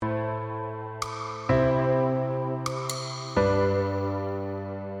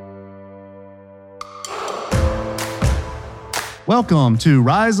Welcome to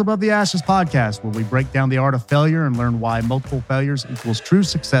Rise Above the Ashes podcast, where we break down the art of failure and learn why multiple failures equals true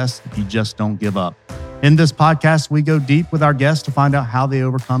success if you just don't give up. In this podcast, we go deep with our guests to find out how they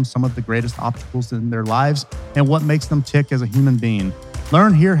overcome some of the greatest obstacles in their lives and what makes them tick as a human being.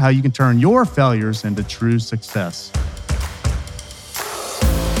 Learn here how you can turn your failures into true success.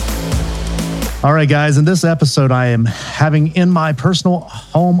 All right, guys, in this episode, I am having in my personal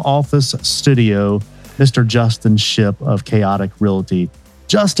home office studio Mr. Justin Shipp of Chaotic Realty.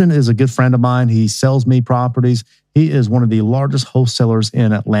 Justin is a good friend of mine. He sells me properties. He is one of the largest wholesalers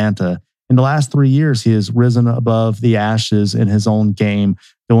in Atlanta. In the last 3 years, he has risen above the ashes in his own game,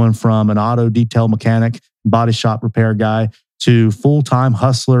 going from an auto detail mechanic, body shop repair guy, to full-time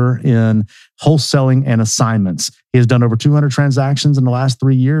hustler in wholesaling and assignments. He has done over 200 transactions in the last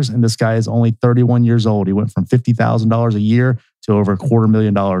 3 years, and this guy is only 31 years old. He went from $50,000 a year to over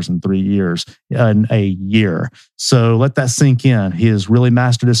 $250,000 in 3 years, in a year. So let that sink in. He has really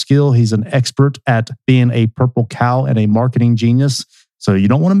mastered his skill. He's an expert at being a purple cow and a marketing genius. So you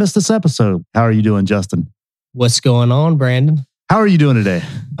don't want to miss this episode. How are you doing, Justin? What's going on, Brandon? How are you doing today?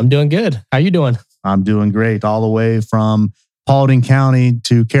 I'm doing good. How you doing? I'm doing great. All the way from Paulding County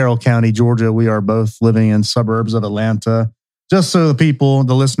to Carroll County, Georgia. We are both living in suburbs of Atlanta. Just so the people,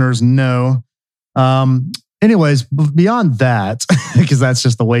 the listeners know. Anyways, beyond that, because that's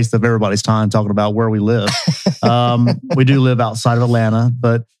just a waste of everybody's time talking about where we live. We do live outside of Atlanta,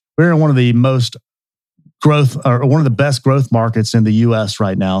 but we're in one of the most growth, or one of the best growth markets in the U.S.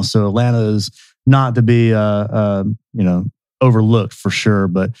 right now. So Atlanta is not to be, overlooked for sure.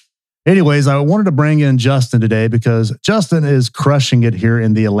 But anyways, I wanted to bring in Justin today because Justin is crushing it here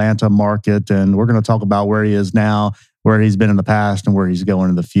in the Atlanta market. And we're going to talk about where he is now, where he's been in the past, and where he's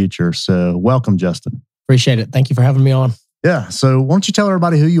going in the future. So welcome, Justin. Appreciate it. Thank you for having me on. Yeah. So why don't you tell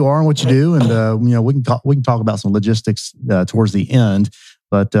everybody who you are and what you do? And, we can talk about some logistics towards the end.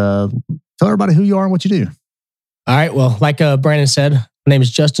 But tell everybody who you are and what you do. All right. Well, like Brandon said, my name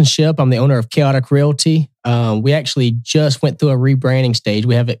is Justin Shipp. I'm the owner of Chaotic Realty. We actually just went through a rebranding stage.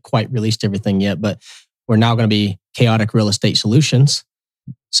 We haven't quite released everything yet, but we're now going to be Chaotic Real Estate Solutions.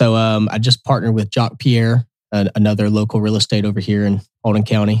 So I just partnered with Jacques Pierre, another local real estate over here in Paulding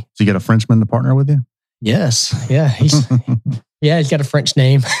County. So you got a Frenchman to partner with you? Yes. Yeah. He's got a French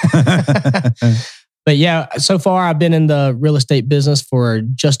name. But yeah, so far I've been in the real estate business for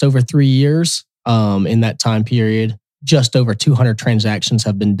just over 3 years. In that time period, just over 200 transactions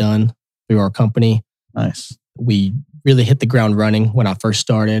have been done through our company. Nice. We really hit the ground running when I first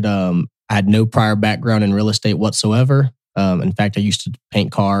started. I had no prior background in real estate whatsoever. In fact, I used to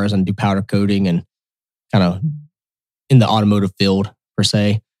paint cars and do powder coating and kind of in the automotive field per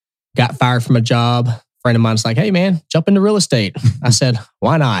se. Got fired from a job. A friend of mine's like, "Hey man, jump into real estate." I said,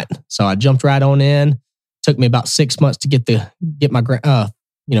 "Why not?" So I jumped right on in. Took me about 6 months to get my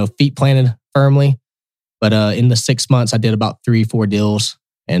feet planted firmly. But in the 6 months, I did about 3-4 deals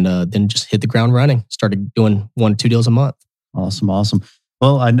and then just hit the ground running. Started doing 1-2 deals a month. Awesome.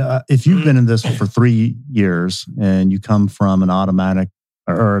 Well, I know if you've been in this for 3 years and you come from an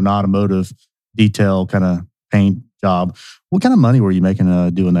automotive detail kind of paint job, what kind of money were you making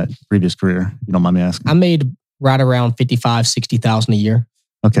doing that previous career? If you don't mind me asking. I made right around $55,000-$60,000 a year.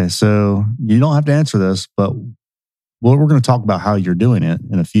 Okay, so you don't have to answer this, but we're going to talk about how you're doing it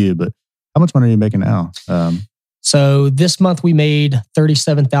in a few. But how much money are you making now? So this month we made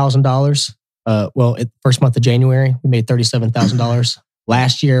 $37,000. First month of January, we made $37,000.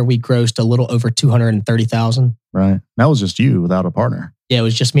 Last year, we grossed a little over $230,000. Right. That was just you without a partner. Yeah, it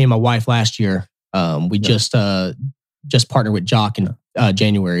was just me and my wife last year. We just partnered with Jacques in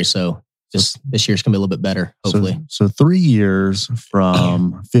January. So this year's going to be a little bit better, hopefully. So 3 years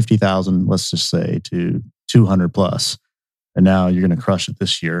from 50,000, let's just say, to 200 plus. And now you're going to crush it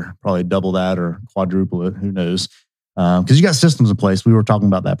this year, probably double that or quadruple it. Who knows? Because you got systems in place. We were talking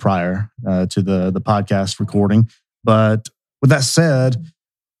about that prior to the podcast recording. But with that said,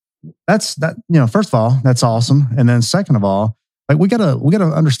 that's that. First of all, that's awesome. And then second of all, like we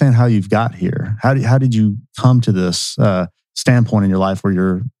gotta understand how you've got here. How did you come to this standpoint in your life where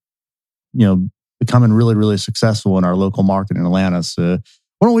you're, becoming really, really successful in our local market in Atlanta? So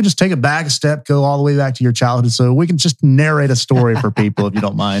why don't we just take it back a step, go all the way back to your childhood so we can just narrate a story for people, if you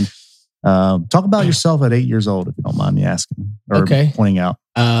don't mind. Talk about yourself at 8 years old, if you don't mind me asking or pointing out.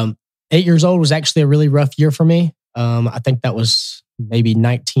 8 years old was actually a really rough year for me. I think that was maybe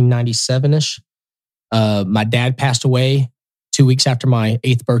 1997-ish. My dad passed away 2 weeks after my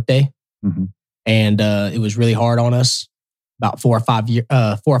 8th birthday. Mm-hmm. And it was really hard on us. About 4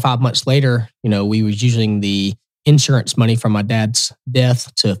 or 5 months later, we was using the insurance money from my dad's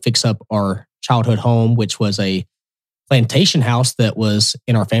death to fix up our childhood home, which was a plantation house that was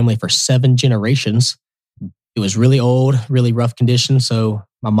in our family for 7 generations. It was really old, really rough condition. So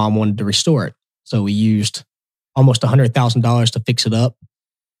my mom wanted to restore it. So we used almost $100,000 to fix it up.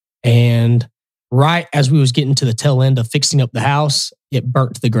 And right as we was getting to the tail end of fixing up the house, it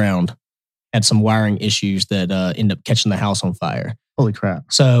burnt to the ground. Had some wiring issues that ended up catching the house on fire. Holy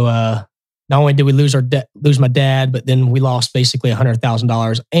crap. So not only did we lose my dad, but then we lost basically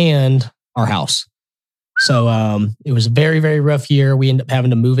 $100,000 and our house. So it was a very, very rough year. We ended up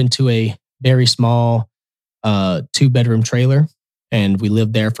having to move into a very small 2-bedroom trailer. And we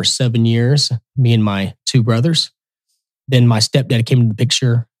lived there for 7 years, me and my 2 brothers. Then my stepdad came into the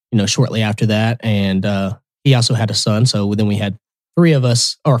picture, shortly after that. And he also had a son. So then we had 4 of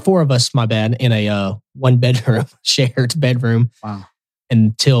us, my bad, in a 1-bedroom shared bedroom. Wow.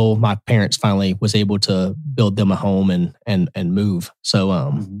 Until my parents finally was able to build them a home and move.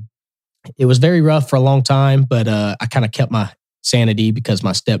 So it was very rough for a long time, but I kind of kept my sanity because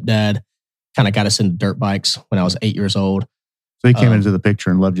my stepdad kind of got us into dirt bikes when I was 8 years old. So he came into the picture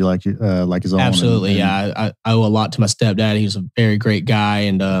and loved you like his own. Absolutely, yeah. I owe a lot to my stepdad. He was a very great guy,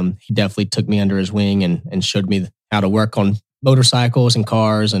 and he definitely took me under his wing and showed me how to work on motorcycles and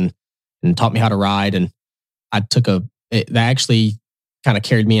cars and taught me how to ride. And that actually kind of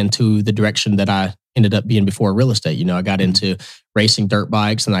carried me into the direction that I ended up being before real estate. I got into racing dirt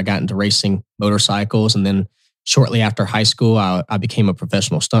bikes and I got into racing motorcycles. And then shortly after high school, I became a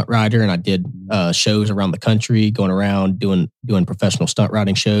professional stunt rider, and I did shows around the country, going around doing professional stunt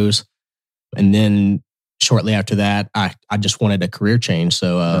riding shows. And then shortly after that, I just wanted a career change.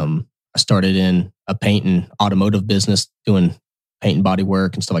 So I started in a paint and automotive business, doing paint and body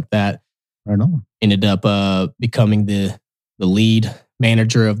work and stuff like that. Right on. Ended up becoming the lead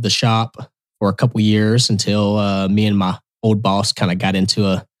manager of the shop for a couple years until me and my old boss kind of got into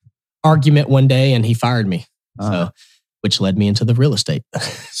a argument one day and he fired me. So, which led me into the real estate.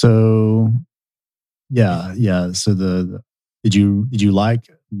 So, yeah. So did you like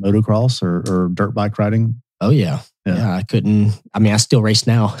motocross or dirt bike riding? Oh yeah. I still race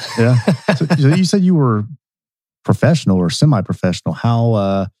now. Yeah. So you said you were professional or semi-professional.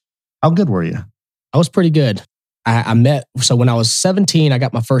 How good were you? I was pretty good. So when I was 17, I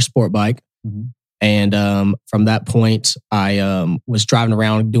got my first sport bike. Mm-hmm. And from that point, I was driving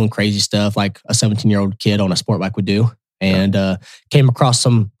around doing crazy stuff like a 17-year-old kid on a sport bike would do. And came across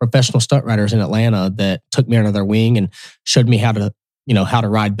some professional stunt riders in Atlanta that took me under their wing and showed me how to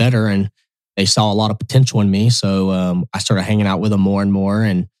ride better. And they saw a lot of potential in me. So I started hanging out with them more and more.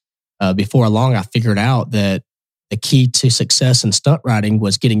 And before long, I figured out that the key to success in stunt riding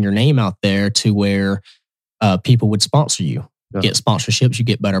was getting your name out there to where people would sponsor you. Yeah. Get sponsorships, you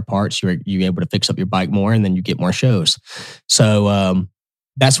get better parts, you're able to fix up your bike more, and then you get more shows. So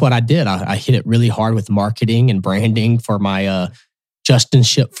that's what I did. I hit it really hard with marketing and branding for my Justin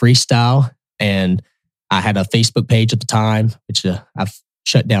Ship Freestyle. And I had a Facebook page at the time, which I've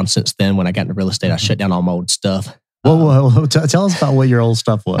shut down since then. When I got into real estate, I shut down all my old stuff. Well, tell us about what your old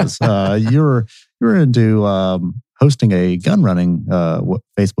stuff was. You were into hosting a gun running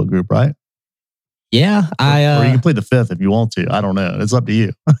Facebook group, right? Yeah, or you can plead the fifth if you want to. I don't know. It's up to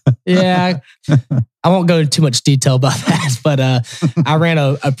you. Yeah, I won't go into too much detail about that, but I ran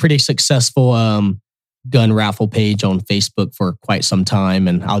a pretty successful gun raffle page on Facebook for quite some time,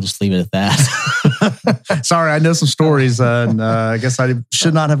 and I'll just leave it at that. Sorry, I know some stories, and I guess I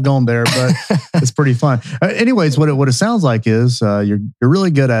should not have gone there, but it's pretty fun. Anyways, what it sounds like is you're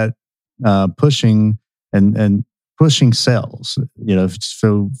really good at pushing and pushing sales.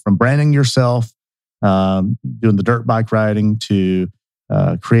 So from branding yourself. Doing the dirt bike riding to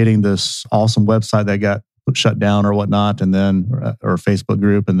creating this awesome website that got shut down or whatnot, and then or Facebook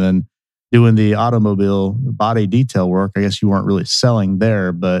group, and then doing the automobile body detail work. I guess you weren't really selling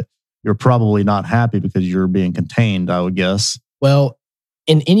there, but you're probably not happy because you're being contained, I would guess. Well,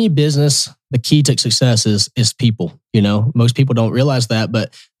 in any business, the key to success is people. Most people don't realize that,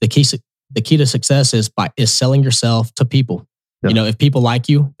 but the key to success is selling yourself to people. Yeah. If people like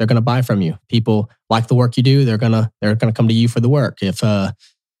you, they're going to buy from you. People like the work you do, they're gonna come to you for the work. If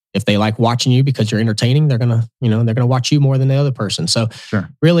they like watching you because you're entertaining, they're gonna watch you more than the other person. So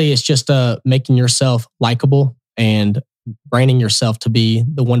Really, it's just making yourself likable and branding yourself to be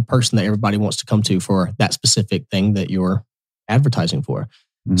the one person that everybody wants to come to for that specific thing that you're advertising for.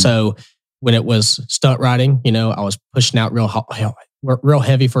 Mm-hmm. So when it was stunt riding, I was pushing out real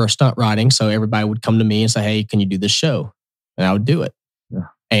heavy for stunt riding. So everybody would come to me and say, "Hey, can you do this show?" And I would do it. Yeah.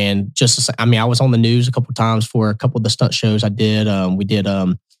 And I was on the news a couple of times for a couple of the stunt shows I did. We did,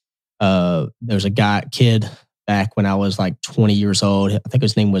 there was a kid back when I was like 20 years old. I think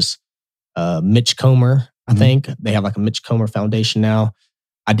his name was Mitch Comer. I think. They have like a Mitch Comer Foundation now.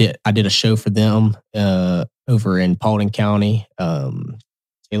 I did a show for them over in Paulding County. I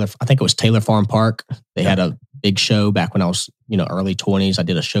think it was Taylor Farm Park. They had a big show back when I was, early 20s. I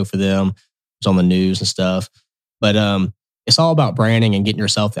did a show for them. It was on the news and stuff. But it's all about branding and getting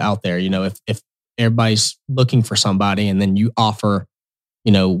yourself out there. If everybody's looking for somebody and then you offer,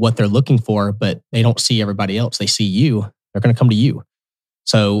 what they're looking for, but they don't see everybody else, they see you, they're going to come to you.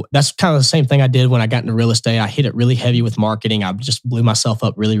 So that's kind of the same thing I did when I got into real estate. I hit it really heavy with marketing. I just blew myself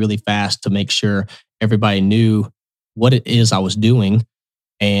up really, really fast to make sure everybody knew what it is I was doing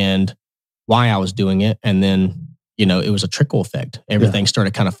and why I was doing it. And then, it was a trickle effect. Everything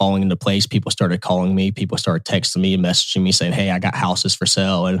started kind of falling into place. People started calling me. People started texting me and messaging me saying, hey, I got houses for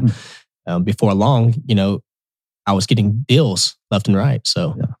sale. And before long, I was getting deals left and right.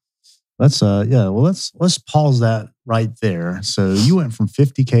 So let's pause that right there. So you went from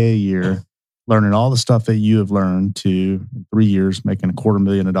 $50K a year, learning all the stuff that you have learned, to in 3 years making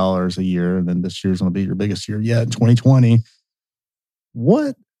 $250,000 a year. And then this year's going to be your biggest year yet in 2020.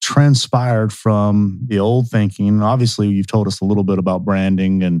 What transpired from the old thinking? Obviously, you've told us a little bit about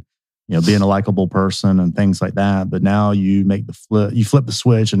branding and being a likable person and things like that. But now you make you flip the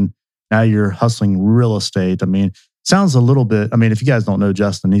switch, and now you're hustling real estate. I mean, sounds a little bit. I mean, if you guys don't know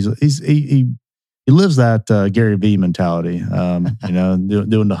Justin, he lives that Gary Vee mentality.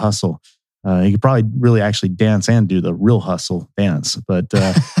 Doing the hustle. He could probably really actually dance and do the real hustle dance. But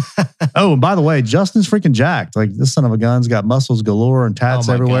and by the way, Justin's freaking jacked. Like, this son of a gun's got muscles galore and tats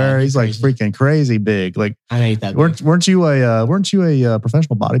everywhere. God, he's like freaking crazy big. Like, I hate that. Weren't you a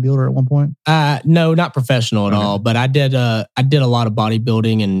professional bodybuilder at one point? No, not professional at all. But I did a lot of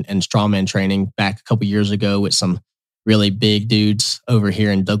bodybuilding and strongman training back a couple years ago with some really big dudes over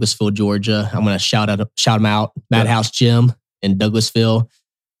here in Douglasville, Georgia. I'm going to shout them out. Madhouse Gym in Douglasville.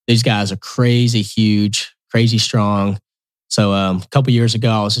 These guys are crazy huge, crazy strong. So a couple years ago,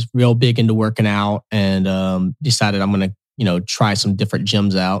 I was just real big into working out and decided I'm going to, try some different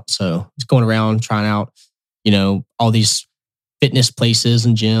gyms out. So just going around trying out, all these fitness places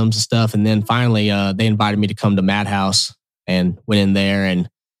and gyms and stuff. And then finally, they invited me to come to Madhouse, and went in there, and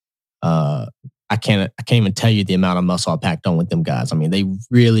I can't even tell you the amount of muscle I packed on with them guys. I mean, they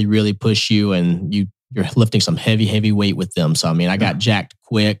really, really push you, and you're lifting some heavy weight with them. So, I mean, I got jacked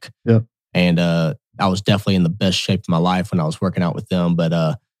quick. Yep. And I was definitely in the best shape of my life when I was working out with them. But,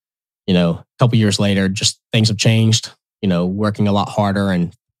 a couple years later, just things have changed, working a lot harder,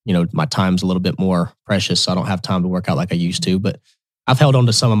 and, my time's a little bit more precious. So I don't have time to work out like I used to. But I've held on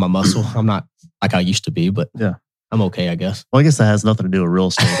to some of my muscle. I'm not like I used to be, but I'm okay, I guess. Well, I guess that has nothing to do with real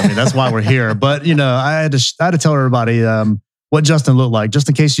estate. I mean, that's why we're here. But, I had to tell everybody what Justin looked like, just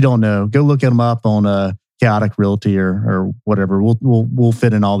in case you don't know. Go look him up on Chaotic Realty or whatever. We'll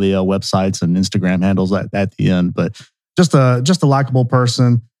fit in all the websites and Instagram handles at the end. But just a likable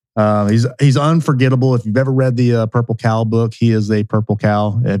person. He's unforgettable. If you've ever read the Purple Cow book, he is a purple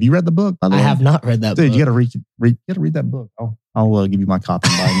cow. Have you read the book? By the way? I have not read that book. Dude, you got to read that book. I'll give you my copy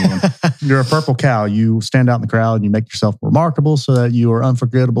and buy me one. You're a purple cow. You stand out in the crowd and you make yourself remarkable so that you are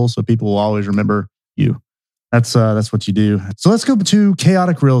unforgettable. So people will always remember you. That's what you do. So let's go to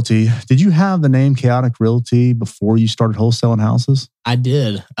Chaotic Realty. Did you have the name Chaotic Realty before you started wholesaling houses? I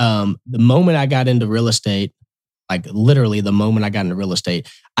did. The moment I got into real estate, like literally the moment I got into real estate,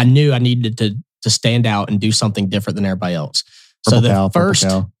 I knew I needed to stand out and do something different than everybody else.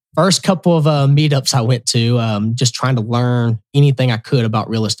 First couple of meetups I went to, just trying to learn anything I could about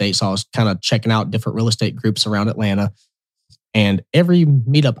real estate. So I was kind of checking out different real estate groups around Atlanta. And every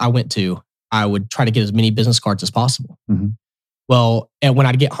meetup I went to, I would try to get as many business cards as possible. Mm-hmm. Well, and when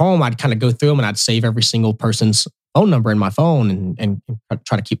I'd get home, I'd kind of go through them and I'd save every single person's phone number in my phone and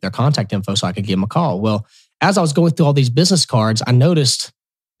try to keep their contact info so I could give them a call. Well, as I was going through all these business cards, I noticed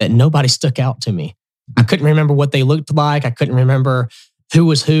that nobody stuck out to me. I couldn't remember what they looked like. I couldn't remember who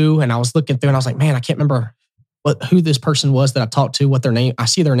was who. And I was looking through and I was like, man, I can't remember who this person was that I talked to, what their name. I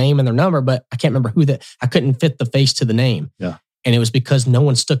see their name and their number, but I can't remember I couldn't fit the face to the name. Yeah. And it was because no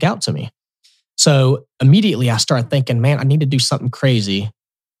one stuck out to me. So immediately I started thinking, man, I need to do something crazy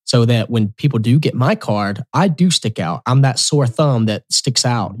so that when people do get my card, I do stick out. I'm that sore thumb that sticks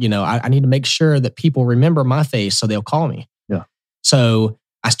out. I need to make sure that people remember my face so they'll call me. Yeah. So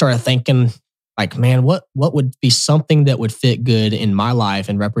I started thinking like, man, what would be something that would fit good in my life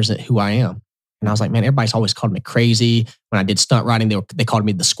and represent who I am? And I was like, man, everybody's always called me crazy. When I did stunt riding, they called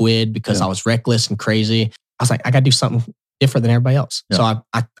me the squid because I was reckless and crazy. I was like, I got to do something different than everybody else. Yeah. So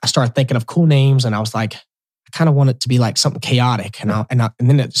I started thinking of cool names, and I was like, I kind of want it to be like something chaotic. And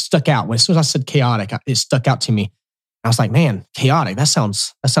then it stuck out. As soon as I said chaotic, it stuck out to me. I was like, man, chaotic. That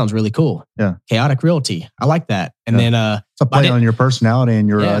sounds really cool. Yeah. Chaotic Realty. I like that. And then it's a play on your personality and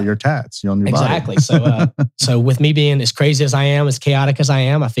your tats, on your exactly. body. So with me being as crazy as I am, as chaotic as I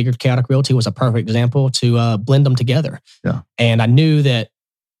am, I figured Chaotic Realty was a perfect example to blend them together. Yeah. And I knew that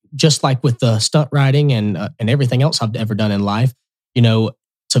just like with the stunt riding and everything else I've ever done in life,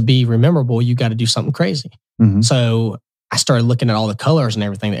 to be memorable, you got to do something crazy. Mm-hmm. So I started looking at all the colors and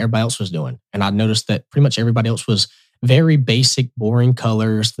everything that everybody else was doing. And I noticed that pretty much everybody else was very basic, boring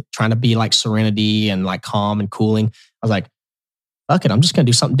colors, trying to be like serenity and like calm and cooling. I was like, fuck it, I'm just going to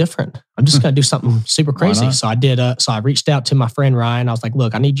do something different. I'm just going to do something super crazy. So I did. So I reached out to my friend Ryan. I was like,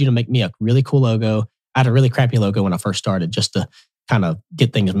 look, I need you to make me a really cool logo. I had a really crappy logo when I first started just to kind of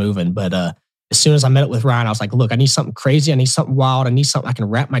get things moving. But as soon as I met up with Ryan, I was like, look, I need something crazy. I need something wild. I need something I can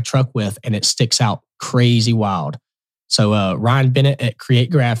wrap my truck with and it sticks out crazy wild. So Ryan Bennett at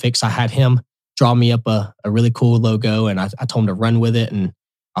Create Graphics, I had him draw me up a really cool logo, and I told him to run with it. And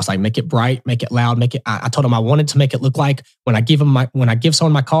I was like, make it bright, make it loud, make it. I told him I wanted to make it look like when I give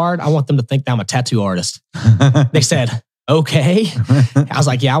someone my card, I want them to think that I'm a tattoo artist. They said, okay. I was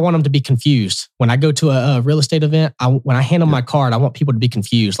like, yeah, I want them to be confused when I go to a real estate event. When I hand them my card, I want people to be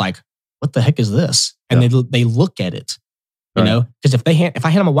confused, like, what the heck is this? And they look at it, because if I hand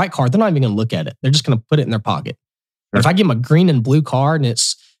them a white card, they're not even going to look at it. They're just going to put it in their pocket. Right. If I give them a green and blue card and it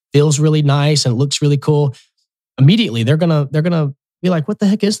feels really nice and it looks really cool, immediately they're gonna be like, what the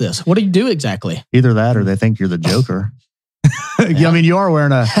heck is this? What do you do exactly? Either that or they think you're the Joker. Yeah. I mean, you are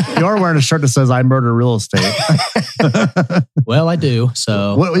wearing a shirt that says "I murder real estate." Well, I do.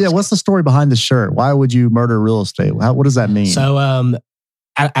 So what's the story behind the shirt? Why would you murder real estate? What does that mean? So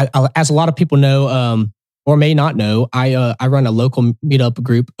as a lot of people know, or may not know, I run a local meetup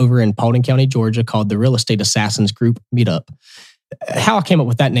group over in Paulding County, Georgia, called the Real Estate Assassins Group Meetup. How I came up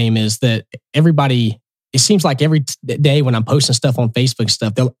with that name is that everybody, it seems like every day when I'm posting stuff on Facebook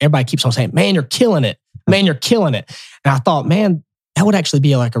stuff, everybody keeps on saying, man, you're killing it. Man, you're killing it. And I thought, man, that would actually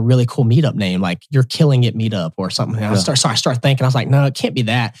be like a really cool meetup name, like You're Killing It Meetup or something. And I started thinking, I was like, no, it can't be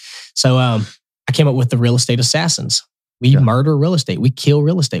that. So I came up with the Real Estate Assassins. We murder real estate. We kill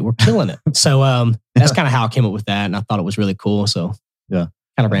real estate. We're killing it. So that's kind of how I came up with that. And I thought it was really cool. So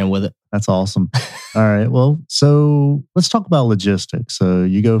kind of ran with it. That's awesome. All right. Well, so let's talk about logistics. So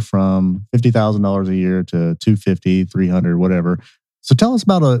you go from $50,000 a year to $250,000, $300,000, whatever. So tell us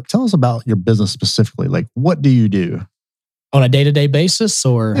about your business specifically. Like, what do you do on a day-to-day basis,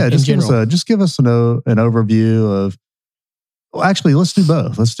 or just in general? Just give us an overview of. Well, actually, let's do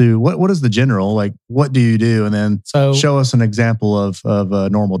both. Let's do what is the general, like, what do you do, and then show us an example of a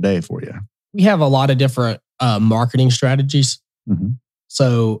normal day for you. We have a lot of different marketing strategies. Mm-hmm.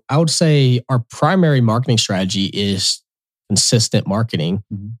 So I would say our primary marketing strategy is consistent marketing.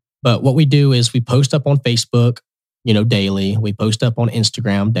 Mm-hmm. But what we do is we post up on Facebook, daily. We post up on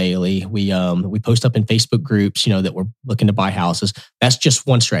Instagram daily. We post up in Facebook groups, that we're looking to buy houses. That's just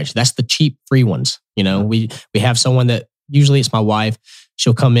one strategy. That's the cheap, free ones. We have someone that, usually it's my wife.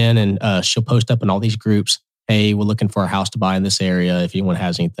 She'll come in and she'll post up in all these groups. Hey, we're looking for a house to buy in this area. If anyone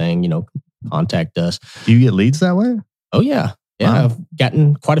has anything, contact us. Do you get leads that way? Oh yeah. Yeah, wow. I've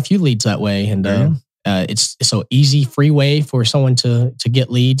gotten quite a few leads that way, and it's so easy, free way for someone to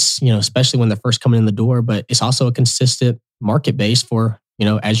get leads. Especially when they're first coming in the door. But it's also a consistent market base for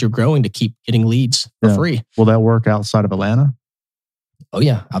as you're growing to keep getting leads for free. Will that work outside of Atlanta? Oh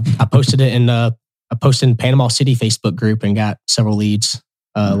yeah, I posted it in Panama City Facebook group and got several leads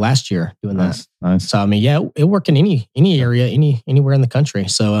last year doing that. Nice. So I mean, yeah, it work in any area, anywhere in the country.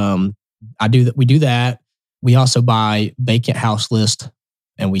 So I do that. We do that. We also buy vacant house list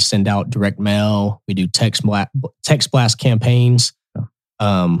and we send out direct mail. We do text blast campaigns,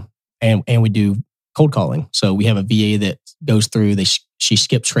 and we do cold calling. So we have a VA that goes through. She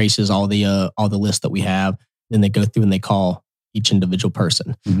skip traces all the lists that we have. Then they go through and they call each individual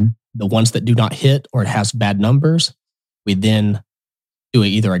person. Mm-hmm. The ones that do not hit or it has bad numbers, we then do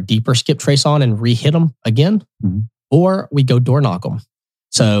either a deeper skip trace on and re-hit them again, or we go door knock them.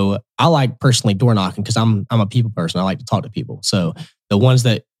 So I like personally door knocking because I'm a people person. I like to talk to people. So the ones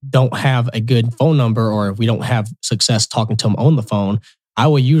that don't have a good phone number, or if we don't have success talking to them on the phone, I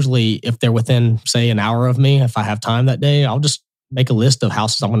will usually, if they're within, say, an hour of me, if I have time that day, I'll just make a list of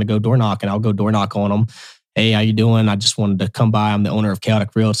houses I'm going to go door knock, and I'll go door knock on them. Hey, how you doing? I just wanted to come by. I'm the owner of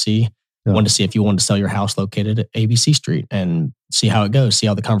Chaotic Realty. Wanted to see if you wanted to sell your house located at ABC Street and see how it goes, see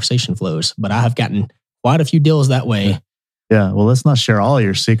how the conversation flows. But I have gotten quite a few deals that way. Yeah, well, let's not share all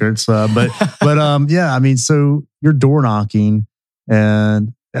your secrets, but yeah, I mean, so you're door knocking,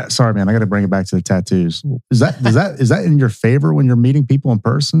 and sorry, man, I got to bring it back to the tattoos. Is that in your favor when you're meeting people in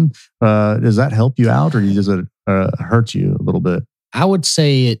person? Does that help you out, or is it hurt you a little bit? I would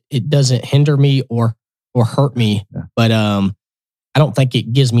say it doesn't hinder me or hurt me, but I don't think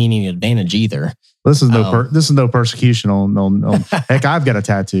it gives me any advantage either. This is no persecution on heck, I've got a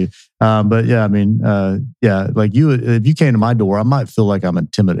tattoo. But yeah, I mean, like if you came to my door, I might feel like I'm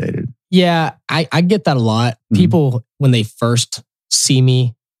intimidated. Yeah, I get that a lot. People, when they first see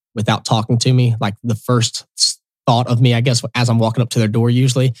me without talking to me, like the first thought of me, I guess, as I'm walking up to their door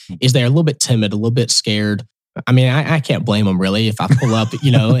usually, is they're a little bit timid, a little bit scared. I mean, I can't blame them really if I pull up,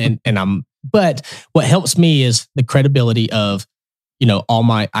 but what helps me is the credibility of,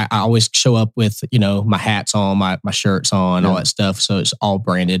 I always show up with, my hats on, my shirts on, all that stuff. So it's all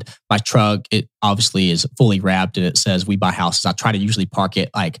branded. My truck, it obviously is fully wrapped and it says We Buy Houses. I try to usually park it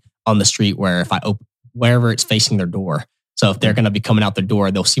like on the street where if I open, wherever it's facing their door. So if they're going to be coming out the door,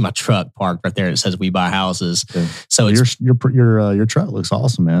 they'll see my truck parked right there. It says We Buy Houses. Okay. So your truck looks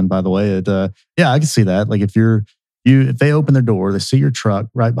awesome, man. By the way, I can see that. Like if they open their door, they see your truck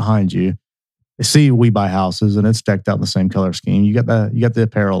right behind you. They see We Buy Houses, and it's decked out in the same color scheme. You got the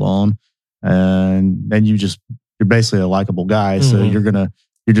apparel on, and then you're basically a likable guy. So you're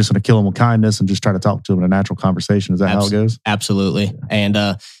just gonna kill them with kindness and just try to talk to them in a natural conversation. Is that how it goes? Absolutely. Yeah.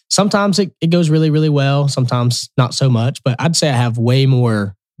 And sometimes it goes really, really well. Sometimes not so much. But I'd say I have way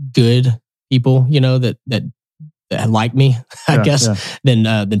more good people, that like me, I guess,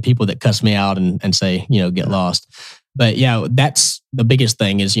 than people that cuss me out and say, get lost. But yeah, that's the biggest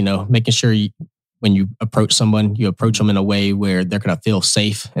thing is, making sure when you approach someone, you approach them in a way where they're going to feel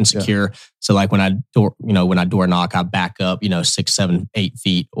safe and secure. Yeah. So like when I door knock, I back up, 6, 7, 8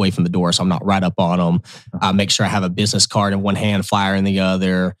 feet away from the door. So I'm not right up on them. I make sure I have a business card in one hand, flyer in the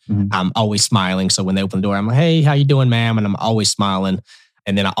other. I'm always smiling. So when they open the door, I'm like, hey, how you doing, ma'am? And I'm always smiling.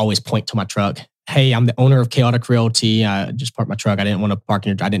 And then I always point to my truck. Hey, I'm the owner of Chaotic Realty. I just parked my truck. I didn't want to park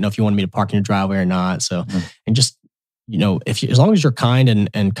I didn't know if you wanted me to park in your driveway or not. So, and just, as long as you're kind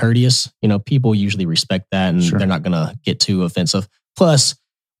and courteous, people usually respect that and they're not going to get too offensive. Plus,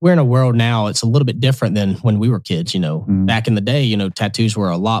 we're in a world now, it's a little bit different than when we were kids, Back in the day, tattoos were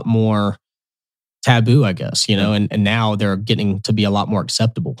a lot more taboo, I guess, and now they're getting to be a lot more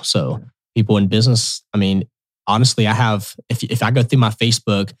acceptable. So people in business, I mean, honestly, I have, if I go through my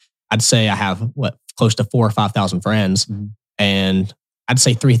Facebook, I'd say I have close to 4,000 or 5,000 friends, and I'd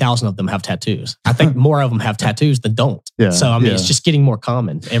say 3,000 of them have tattoos. I think more of them have tattoos than don't. Yeah, so, I mean, it's just getting more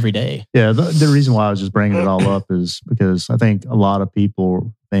common every day. Yeah. The reason why I was just bringing it all up is because I think a lot of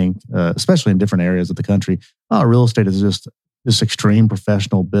people think, especially in different areas of the country, real estate is just this extreme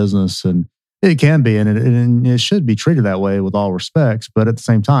professional business. And it can be, and it should be treated that way with all respects. But at the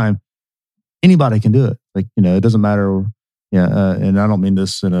same time, anybody can do it. Like, it doesn't matter. And I don't mean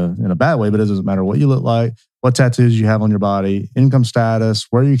this in a bad way, but it doesn't matter what you look like, what tattoos you have on your body, income status,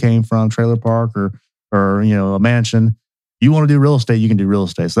 where you came from, trailer park or a mansion. You want to do real estate, you can do real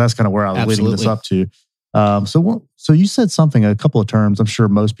estate. So that's kind of where I was leading this up to. So you said a couple of terms. I'm sure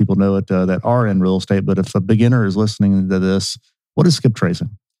most people know it that are in real estate. But if a beginner is listening to this, what is skip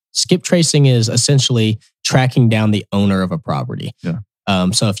tracing? Skip tracing is essentially tracking down the owner of a property. Yeah.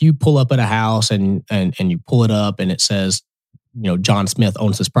 So if you pull up at a house and you pull it up and it says, John Smith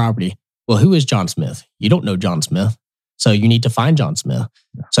owns this property. Well, who is John Smith? You don't know John Smith. So you need to find John Smith.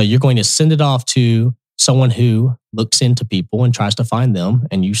 Yeah. So you're going to send it off to someone who looks into people and tries to find them,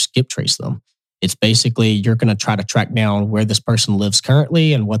 and you skip trace them. It's basically, you're going to try to track down where this person lives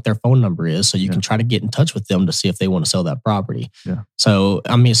currently and what their phone number is. So you can try to get in touch with them to see if they want to sell that property. Yeah. So,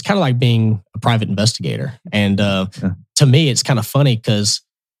 I mean, it's kind of like being a private investigator. And to me, it's kind of funny because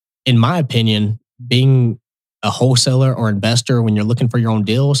in my opinion, being a wholesaler or investor, when you're looking for your own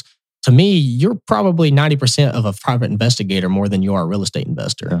deals, to me, you're probably 90% of a private investigator more than you are a real estate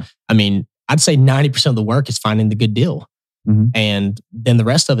investor. Yeah. I mean, I'd say 90% of the work is finding the good deal. And then the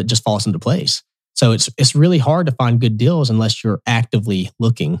rest of it just falls into place. So it's really hard to find good deals unless you're actively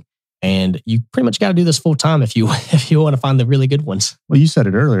looking. And you pretty much got to do this full time if you want to find the really good ones. Well, you said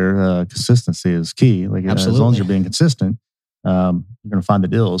it earlier, consistency is key. Like as long as you're being consistent, you're going to find the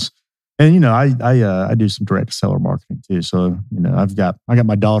deals. And I do some direct seller marketing too. So I got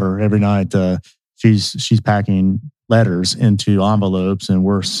my daughter every night. She's packing letters into envelopes, and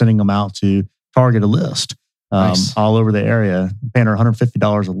we're sending them out to target a list all over the area. I'm paying her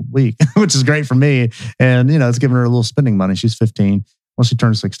 $150 a week, which is great for me. And it's giving her a little spending money. She's 15. Once she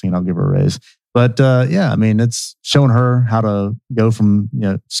turns 16, I'll give her a raise. But I mean, it's showing her how to go from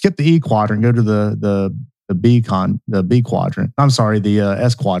skip the E quadrant, go to the B quadrant. I'm sorry, the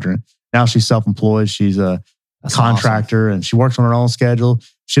S quadrant. Now she's self-employed. She's a contractor, and she works on her own schedule.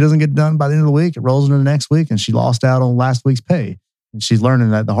 She doesn't get done by the end of the week. It rolls into the next week, and she lost out on last week's pay. And she's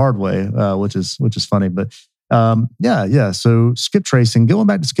learning that the hard way, which is funny. But Yeah. So skip tracing, going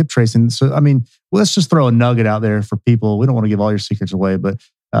back to skip tracing. So, I mean, let's just throw a nugget out there for people. We don't want to give all your secrets away, but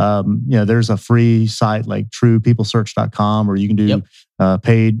there's a free site like truepeoplesearch.com, or you can do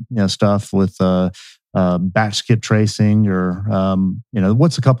paid, stuff with batch skip tracing, or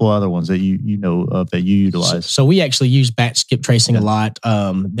what's a couple other ones that you know of that you utilize? So we actually use batch skip tracing a lot.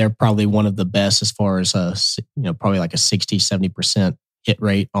 They're probably one of the best as far as probably like a 60-70% hit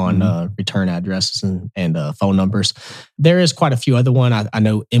rate on return addresses and phone numbers. There is quite a few other one. I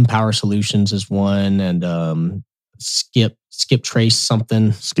know Empower Solutions is one, and skip trace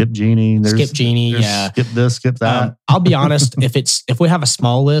something. Skip Genie. Skip Genie. Yeah. Skip this, skip that. I'll be honest. If we have a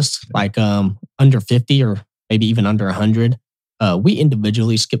small list, like under 50 or maybe even under 100, we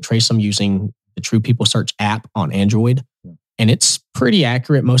individually skip trace them using the True People Search app on Android. Yeah. And it's pretty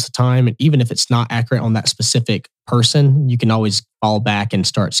accurate most of the time. And even if it's not accurate on that specific person, you can always fall back and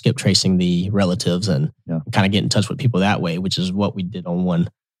start skip tracing the relatives and kind of get in touch with people that way, which is what we did on one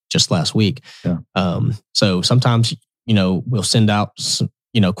just last week. Yeah. So sometimes, we'll send out,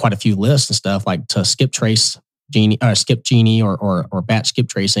 quite a few lists and stuff like to skip trace skip Genie or batch skip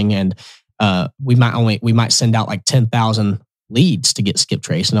tracing. And we might send out like 10,000 leads to get skip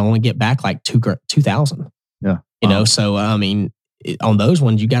traced and only get back like 2,000. Yeah. So I mean, on those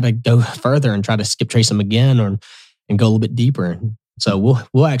ones, you got to go further and try to skip trace them again, and go a little bit deeper. So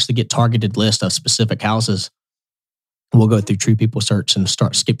we'll actually get targeted list of specific houses. We'll go through True People Search and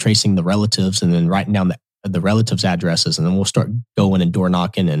start skip tracing the relatives, and then writing down the relatives' addresses, and then we'll start going and door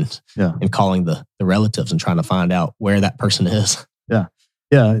knocking and calling the relatives and trying to find out where that person is. Yeah.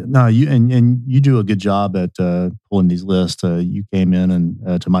 Yeah, no, you do a good job at pulling these lists. You came in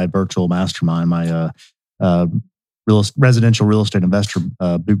and to my virtual mastermind, my residential real estate investor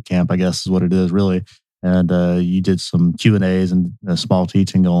boot camp, I guess is what it is really. And you did some Q&As and a small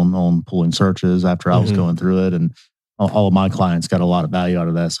teaching on pulling searches after I was going through it, and all of my clients got a lot of value out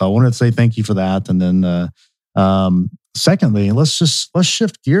of that. So I wanted to say thank you for that. And then secondly, let's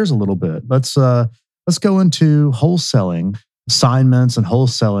shift gears a little bit. Let's go into wholesaling, assignments and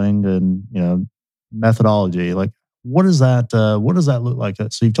wholesaling, and methodology. Like, what does that look like?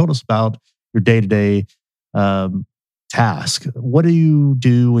 So you've told us about your day-to-day task. What do you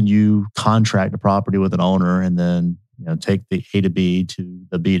do when you contract a property with an owner and then take the A to B to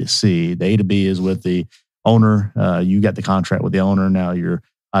the B to C? The A to B is with the owner. You got the contract with the owner. Now you're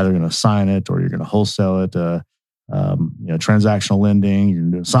either going to sign it or you're going to wholesale it. Transactional lending, you're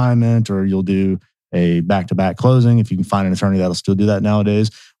going to do assignment, or you'll do a back-to-back closing. If you can find an attorney that'll still do that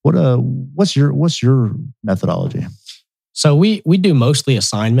nowadays. What's your methodology? So we do mostly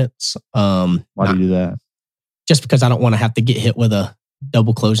assignments. Why do you do that? Just because I don't want to have to get hit with a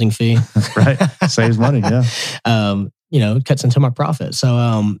double closing fee. Right. Saves money. Yeah. It cuts into my profit.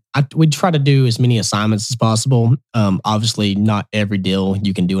 So we try to do as many assignments as possible. Obviously, not every deal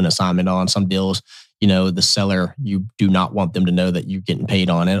you can do an assignment on. Some deals, the seller, you do not want them to know that you're getting paid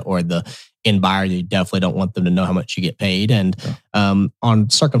on it, or the end buyer, you definitely don't want them to know how much you get paid. And on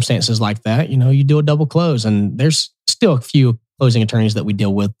circumstances like that, you do a double close. And there's still a few closing attorneys that we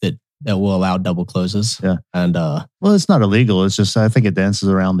deal with that will allow double closes. Yeah. And well, it's not illegal. It's just, I think it dances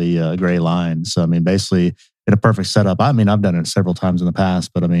around the gray line. So, I mean, basically in a perfect setup, I mean, I've done it several times in the past,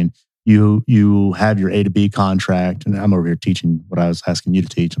 but I mean, you have your A to B contract, and I'm over here teaching what I was asking you to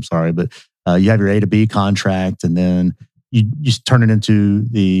teach. I'm sorry, but you have your A to B contract, and then you turn it into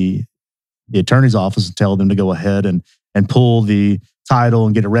the attorney's office and tell them to go ahead and pull the title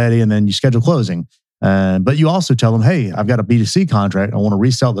and get it ready, and then you schedule closing. But you also tell them, hey, I've got a B2C contract. I want to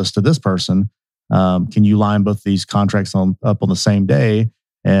resell this to this person. Can you line both these contracts up on the same day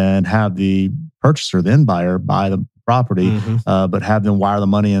and have the purchaser, the end buyer, buy the property, but have them wire the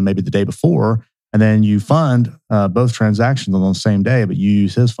money in maybe the day before, and then you fund both transactions on the same day, but you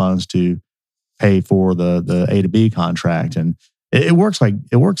use his funds to pay for the A to B contract. And it works like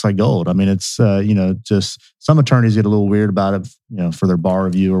gold. I mean, it's just some attorneys get a little weird about it, for their bar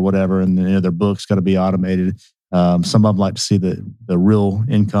review or whatever, and their book's got to be automated. Some of them like to see the real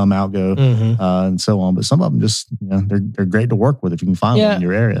income outgo and so on, but some of them just they're great to work with if you can find one in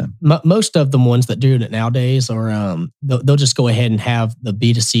your area. Most of the ones that do it nowadays are they'll just go ahead and have the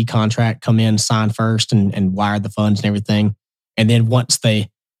B2C contract come in, sign first, and wire the funds and everything, and then once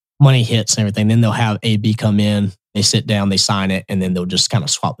money hits and everything, then they'll have AB come in. They sit down, they sign it, and then they'll just kind of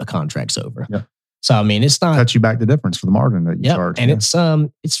swap the contracts over. Yeah. So, I mean, it's not... Cut you back the difference for the margin that you charge. And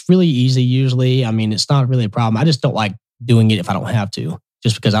it's really easy usually. I mean, it's not really a problem. I just don't like doing it if I don't have to,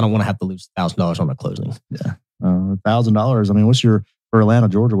 just because I don't want to have to lose $1,000 on a closing. Yeah. $1,000. I mean, for Atlanta,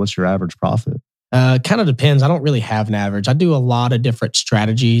 Georgia, what's your average profit? Kind of depends. I don't really have an average. I do a lot of different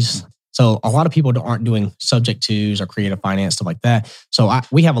strategies So a lot of people aren't doing subject twos or creative finance, stuff like that. So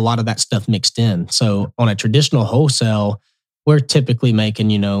we have a lot of that stuff mixed in. So on a traditional wholesale, we're typically making,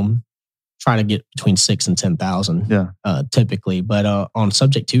 trying to get between 6 and 10,000 typically. But on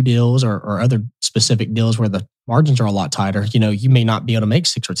subject to deals or other specific deals where the margins are a lot tighter, you may not be able to make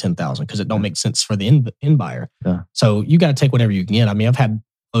 6 or 10,000 because it don't make sense for the end buyer. Yeah. So you got to take whatever you can get. I mean, I've had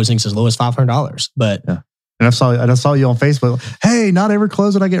closings as low as $500, but and I saw you on Facebook. Hey, not every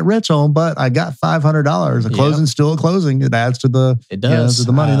closing I get rich on, but I got $500. A closing's still a closing. It adds to the to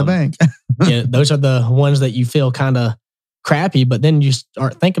the money in the bank. Those are the ones that you feel kind of crappy, but then you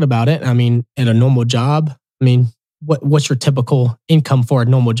start thinking about it. I mean, at a normal job, I mean, what's your typical income for a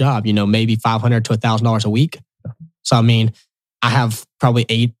normal job? Maybe $500 to $1,000 a week. So I mean, I have probably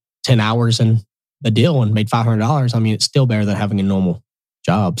 8-10 hours in the deal and made $500. I mean, it's still better than having a normal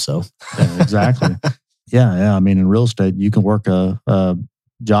job. So exactly. Yeah. I mean, in real estate, you can work a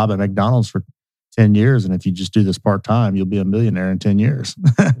job at McDonald's for 10 years. And if you just do this part-time, you'll be a millionaire in 10 years.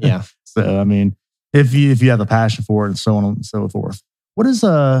 Yeah. So, I mean, if you have a passion for it and so on and so forth. What does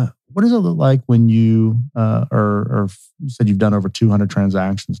it look like when you, or you said you've done over 200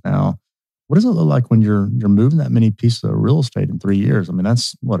 transactions now. What does it look like when you're moving that many pieces of real estate in 3 years? I mean,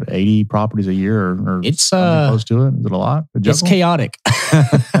 that's 80 properties a year or it's close to it. Is it a lot? It's chaotic.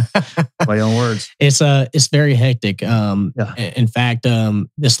 Play on words. It's very hectic. In fact,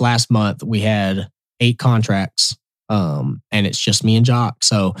 this last month we had 8 contracts, and it's just me and Jock.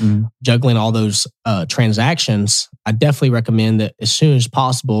 So juggling all those transactions, I definitely recommend that as soon as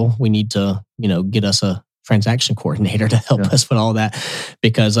possible we need to get us a transaction coordinator to help us with all that,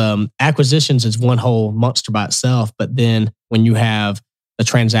 because acquisitions is one whole monster by itself. But then when you have the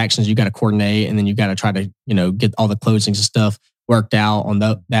transactions, you got to coordinate, and then you got to try to get all the closings and stuff worked out on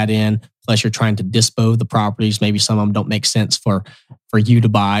that end. Plus, you're trying to dispose the properties. Maybe some of them don't make sense for you to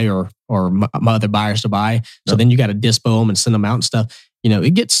buy or other buyers to buy. So then you got to dispose them and send them out and stuff.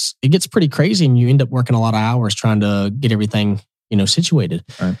 It gets pretty crazy, and you end up working a lot of hours trying to get everything situated.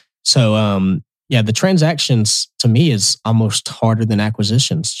 Right. So the transactions to me is almost harder than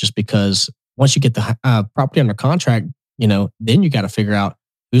acquisitions, just because once you get the property under contract, then you got to figure out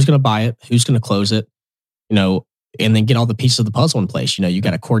who's going to buy it, who's going to close it, and then get all the pieces of the puzzle in place. You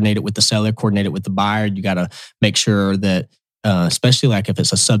got to coordinate it with the seller, coordinate it with the buyer. You got to make sure that, especially like if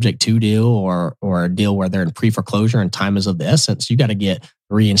it's a subject to deal or a deal where they're in pre-foreclosure and time is of the essence, you got to get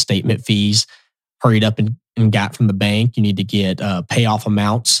reinstatement fees hurried up and got from the bank. You need to get payoff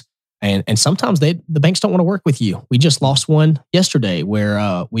amounts. And sometimes the banks don't want to work with you. We just lost one yesterday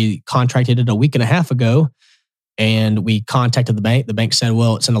where we contracted it a week and a half ago, and we contacted the bank. The bank said,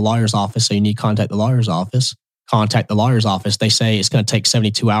 well, it's in the lawyer's office, so you need to contact the lawyer's office. Contact the lawyer's office. They say it's going to take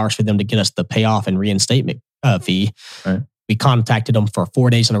 72 hours for them to get us the payoff and reinstatement fee. Right. We contacted them for 4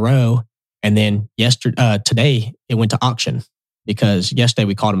 days in a row. And then today it went to auction, because yesterday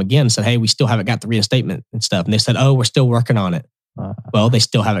we called them again and said, hey, we still haven't got the reinstatement and stuff. And they said, oh, we're still working on it. Well, they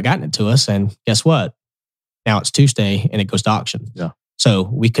still haven't gotten it to us. And guess what? Now it's Tuesday and it goes to auction. Yeah. So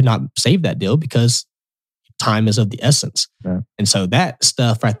we could not save that deal because time is of the essence. Yeah. And so that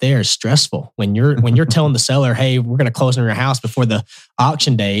stuff right there is stressful. When you're telling the seller, hey, we're going to close on your house before the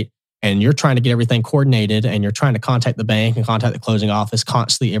auction date, and you're trying to get everything coordinated, and you're trying to contact the bank and contact the closing office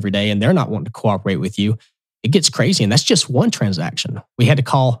constantly every day, and they're not wanting to cooperate with you, it gets crazy. And that's just one transaction. We had to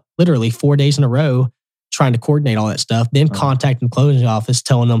call literally 4 days in a row trying to coordinate all that stuff, then contacting the closing office,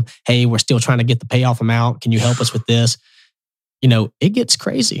 telling them, hey, we're still trying to get the payoff amount. Can you help us with this? It gets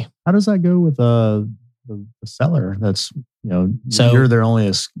crazy. How does that go with the seller? That's, so you're their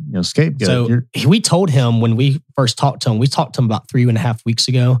only scapegoat. So we told him when we first talked to him, we talked to him about 3.5 weeks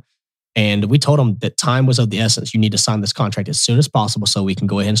ago. And we told him that time was of the essence. You need to sign this contract as soon as possible so we can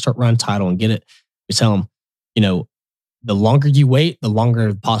go ahead and start running title and get it. We tell him, the longer you wait, the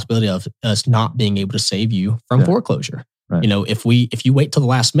longer the possibility of us not being able to save you from foreclosure. Right. If you wait till the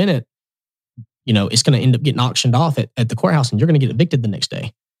last minute, it's going to end up getting auctioned off at the courthouse, and you're going to get evicted the next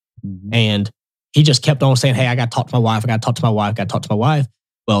day. Mm-hmm. And he just kept on saying, hey, I got to talk to my wife. I got to talk to my wife. Got to talk to my wife.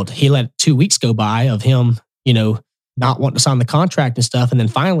 Well, he let 2 weeks go by of him, not wanting to sign the contract and stuff. And then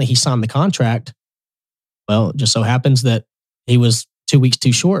finally he signed the contract. Well, it just so happens that he was 2 weeks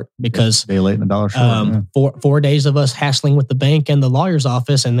too short, because day late and a dollar short. 4 days of us hassling with the bank and the lawyer's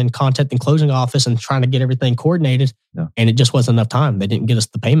office, and then contacting closing office and trying to get everything coordinated. Yeah. And it just wasn't enough time. They didn't get us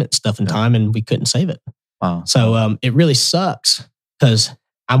the payment stuff in time, and we couldn't save it. Wow. So it really sucks, because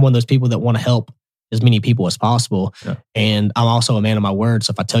I'm one of those people that want to help as many people as possible. Yeah. And I'm also a man of my word.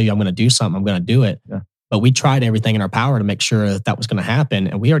 So if I tell you I'm going to do something, I'm going to do it. Yeah. But we tried everything in our power to make sure that was going to happen.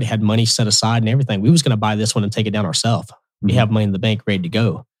 And we already had money set aside and everything. We was going to buy this one and take it down ourselves. We have money in the bank ready to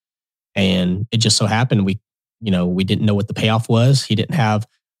go. And it just so happened we didn't know what the payoff was. He didn't have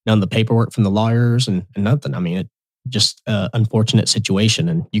none of the paperwork from the lawyers and nothing. I mean, it just unfortunate situation,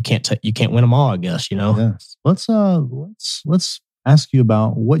 and you can't win them all, I guess, Yes. Let's ask you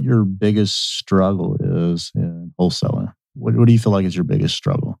about what your biggest struggle is in wholesaling. What do you feel like is your biggest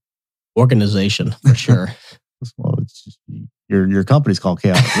struggle? Organization, for sure. Well, it's just, your company's called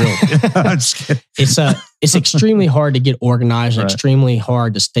Chaotic Realty. I'm just kidding. It's extremely hard to get organized, and extremely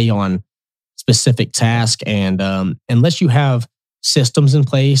hard to stay on specific tasks. And unless you have systems in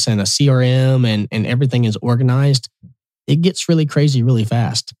place and a CRM and everything is organized, it gets really crazy really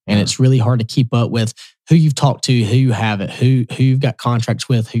fast. And it's really hard to keep up with who you've talked to, who you haven't, who you've got contracts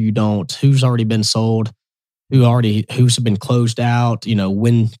with, who you don't, who's already been sold, who's been closed out,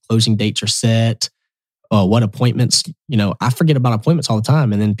 when closing dates are set, what appointments, I forget about appointments all the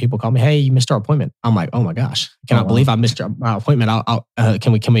time. And then people call me, hey, you missed our appointment. I'm like, oh my gosh, I cannot believe I missed my appointment.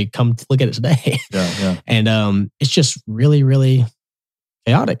 Can we come look at it today? Yeah. And it's just really, really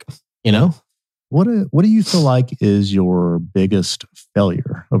chaotic, What do you feel like is your biggest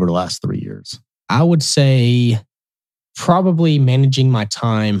failure over the last 3 years? I would say probably managing my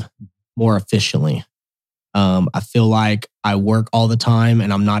time more efficiently. I feel like I work all the time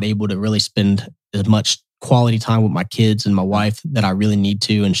and I'm not able to really spend as much quality time with my kids and my wife that I really need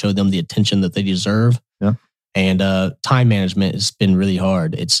to, and show them the attention that they deserve. Yeah. And time management has been really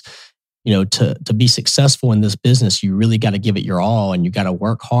hard. It's, to be successful in this business, you really got to give it your all, and you got to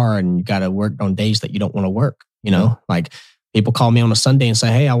work hard, and you got to work on days that you don't want to work. Like people call me on a Sunday and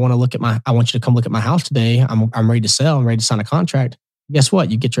say, hey, I want you to come look at my house today. I'm ready to sell. I'm ready to sign a contract. Guess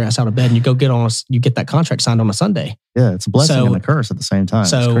what? You get your ass out of bed and you go you get that contract signed on a Sunday. Yeah, it's a blessing and a curse at the same time.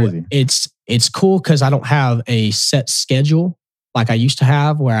 So it's crazy. It's cool because I don't have a set schedule like I used to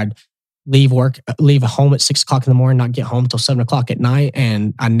have, where I'd leave home at 6 o'clock in the morning, not get home till 7 o'clock at night,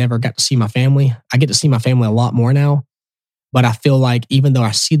 and I never got to see my family. I get to see my family a lot more now, but I feel like even though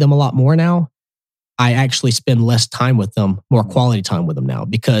I see them a lot more now, I actually spend less time with them, more quality time with them now,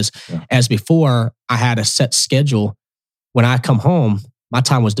 because as before, I had a set schedule. When I come home, my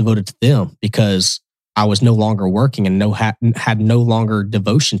time was devoted to them because I was no longer working and had no longer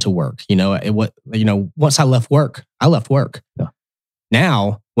devotion to work. Once I left work, I left work. Yeah.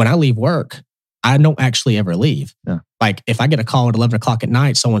 Now, when I leave work, I don't actually ever leave. Yeah. Like if I get a call at 11 o'clock at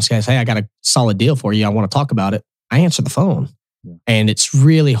night, someone says, hey, I got a solid deal for you. I want to talk about it. I answer the phone. Yeah. And it's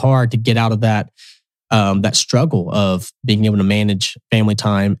really hard to get out of that struggle of being able to manage family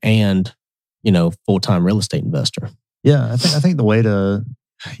time and, full-time real estate investor. Yeah, I think the way to,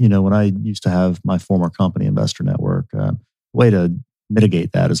 when I used to have my former company, Investor Network, the way to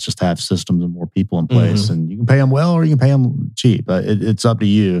mitigate that is just to have systems and more people in place. Mm-hmm. And you can pay them well or you can pay them cheap. It's up to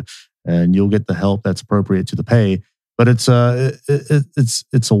you, and you'll get the help that's appropriate to the pay. But it's a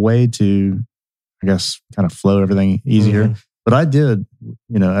way to, I guess, kind of flow everything easier. Mm-hmm. But I did,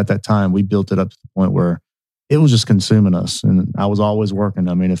 at that time, we built it up to the point where it was just consuming us, and I was always working.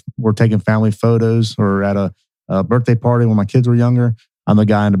 I mean, if we're taking family photos or at a birthday party when my kids were younger, I'm the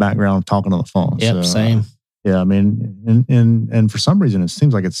guy in the background talking on the phone. Yep, so, same. Yeah, I mean, and for some reason, it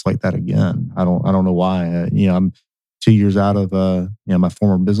seems like it's like that again. I don't know why. I'm 2 years out of my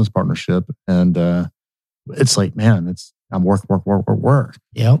former business partnership, and it's like, man, I'm work.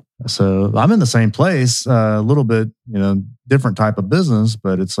 Yep. So I'm in the same place, a little bit, different type of business,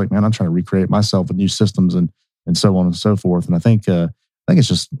 but it's like, man, I'm trying to recreate myself with new systems and so on and so forth. And I think it's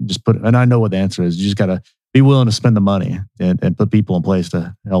just and I know what the answer is. You just got to be willing to spend the money and put people in place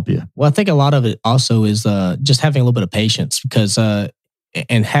to help you. Well, I think a lot of it also is just having a little bit of patience, because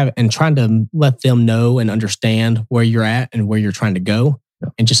and trying to let them know and understand where you're at and where you're trying to go,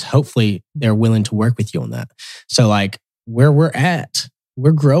 and just hopefully they're willing to work with you on that. So like where we're at,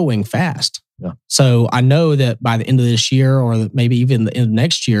 we're growing fast. Yeah. So I know that by the end of this year, or maybe even the end of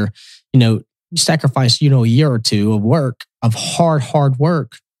next year, you sacrifice a year or two of work, of hard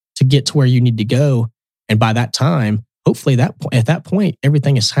work to get to where you need to go. And by that time, hopefully at that point,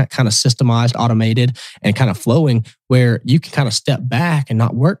 everything is kind of systemized, automated, and kind of flowing, where you can kind of step back and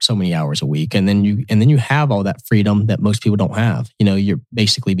not work so many hours a week. And then you have all that freedom that most people don't have. You're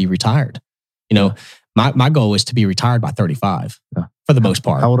basically be retired. My goal is to be retired by 35 for the most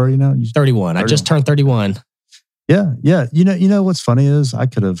part. How old are you now? 31. I just turned 31. Yeah. You know what's funny is I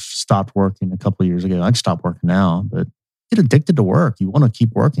could have stopped working a couple of years ago. I can stop working now, but get addicted to work. You want to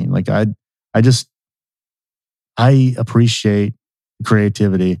keep working. Like I appreciate the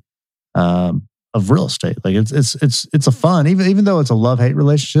creativity of real estate. Like it's a fun, even though it's a love-hate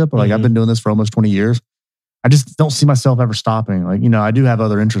relationship. Like I've been doing this for almost 20 years. I just don't see myself ever stopping. Like, I do have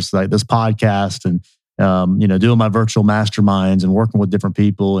other interests like this podcast and doing my virtual masterminds and working with different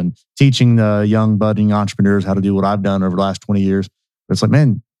people and teaching the young budding entrepreneurs how to do what I've done over the last 20 years. But it's like,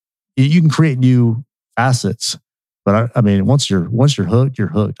 man, you can create new facets. But I mean, once you're hooked, you're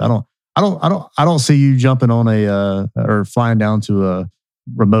hooked. I don't see you jumping on or flying down to a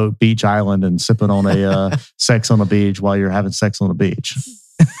remote beach island and sipping on a sex on the beach while you're having sex on the beach.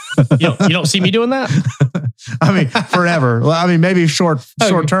 You don't see me doing that? I mean, forever. Well, I mean, maybe short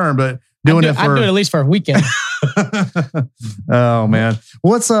term, but I'd do it at least for a weekend. Oh man.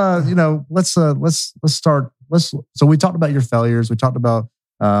 Let's start. So we talked about your failures. We talked about,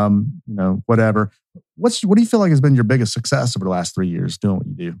 whatever. What do you feel like has been your biggest success over the last 3 years doing what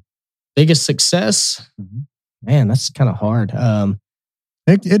you do? Biggest success? Man, that's kind of hard.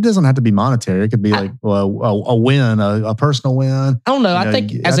 It doesn't have to be monetary. It could be like a win, a personal win. I don't know. I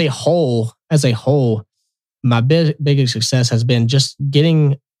think as a whole, my biggest success has been just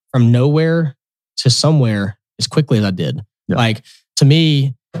getting from nowhere to somewhere as quickly as I did. Yeah. Like, to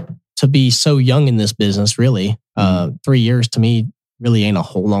me, to be so young in this business, really, 3 years to me really ain't a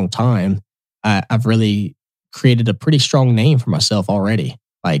whole long time. I've really created a pretty strong name for myself already.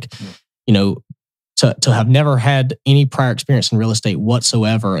 Like, to have never had any prior experience in real estate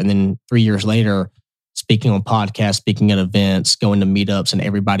whatsoever, and then 3 years later, speaking on podcasts, speaking at events, going to meetups, and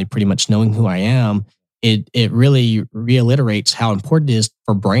everybody pretty much knowing who I am, it really reiterates how important it is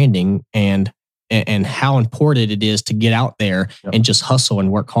for branding and how important it is to get out there and just hustle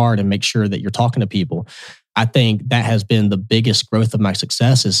and work hard and make sure that you're talking to people. I think that has been the biggest growth of my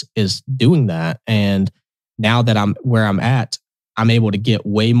success is doing that. And now that I'm where I'm at, I'm able to get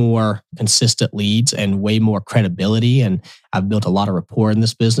way more consistent leads and way more credibility. And I've built a lot of rapport in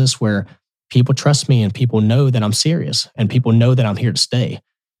this business where people trust me and people know that I'm serious and people know that I'm here to stay.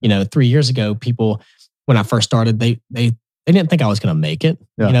 3 years ago, people, when I first started, they didn't think I was going to make it.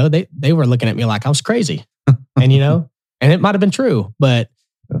 Yeah. They were looking at me like I was crazy, and and it might have been true, but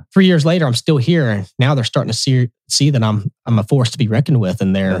 3 years later, I'm still here. And now they're starting to see that I'm a force to be reckoned with.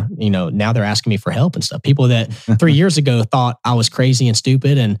 And they're, now they're asking me for help and stuff. People that 3 years ago thought I was crazy and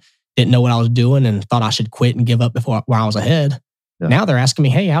stupid and didn't know what I was doing and thought I should quit and give up while I was ahead. Yeah. Now they're asking me,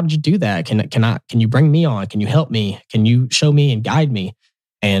 hey, how did you do that? Can you bring me on? Can you help me? Can you show me and guide me?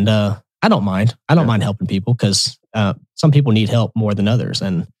 And I don't mind. I don't mind helping people because some people need help more than others.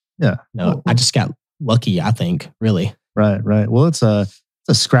 And I just got lucky, I think, really. Right. Well, it's a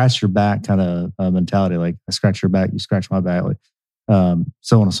scratch your back kind of mentality. Like, I scratch your back, you scratch my back, like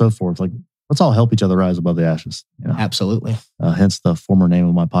so on and so forth. Like, let's all help each other rise above the ashes. Absolutely. Hence the former name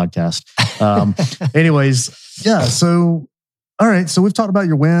of my podcast. Anyways, yeah. So, all right. So we've talked about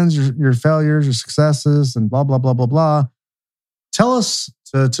your wins, your failures, your successes, and blah blah blah blah blah. Tell us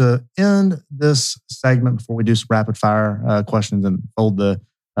to end this segment before we do some rapid fire questions and fold the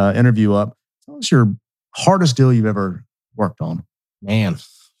interview up. Tell us your hardest deal you've ever worked on. Man,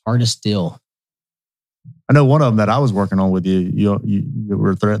 hardest deal. I know one of them that I was working on with you. You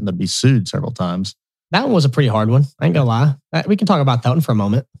were threatened to be sued several times. That one was a pretty hard one. I ain't gonna lie. We can talk about that one for a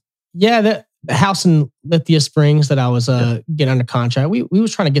moment. Yeah, the house in Lithia Springs that I was getting under contract. We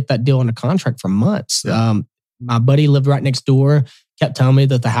was trying to get that deal under contract for months. Yeah. My buddy lived right next door. Kept telling me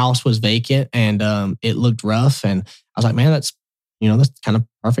that the house was vacant and it looked rough. And I was like, man, that's kind of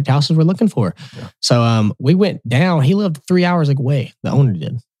perfect houses we're looking for. Yeah. So we went down. He lived 3 hours away. The owner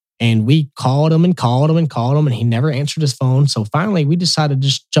did. And we called him, and he never answered his phone. So finally, we decided to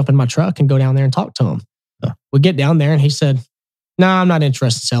just jump in my truck and go down there and talk to him. Yeah. We get down there, and he said, "No, I'm not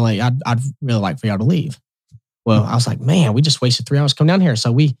interested in selling. I'd really like for y'all to leave." Well, I was like, "Man, we just wasted 3 hours to come down here."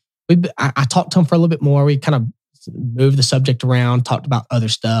 So I talked to him for a little bit more. We kind of moved the subject around, talked about other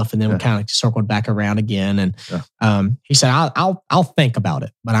stuff, and then we kind of circled back around again. And he said, "I'll think about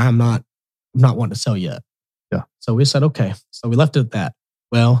it, but I'm not wanting to sell yet." Yeah. So we said, "Okay." So we left it at that.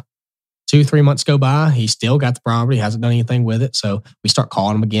 Well, 2-3 months go by. He still got the property, hasn't done anything with it. So we start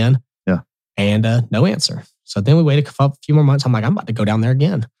calling him again. Yeah. And no answer. So then we waited a few more months. I'm like, I'm about to go down there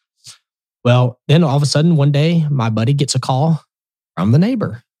again. Well, then all of a sudden, one day, my buddy gets a call from the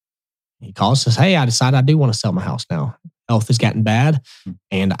neighbor. He calls and says, "Hey, I decided I do want to sell my house now. Health has gotten bad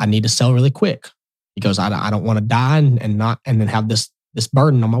and I need to sell really quick." He goes, I don't want to die and then have this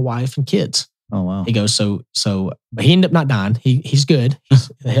burden on my wife and kids. Oh, wow. He goes, but he ended up not dying. He's good.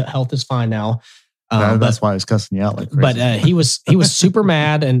 His health is fine now. That's why he's cussing you out like crazy. But he was super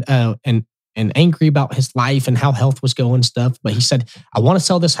mad and angry about his life and how health was going and stuff. But he said, "I want to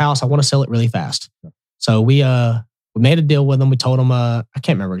sell this house. I want to sell it really fast." So we made a deal with him. We told him, I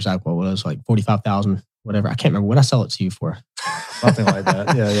can't remember exactly what it was, like $45,000, whatever. I can't remember what I sell it to you for. Something like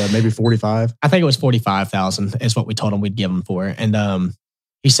that. Yeah, maybe 45. I think it was $45,000 is what we told him we'd give him for. And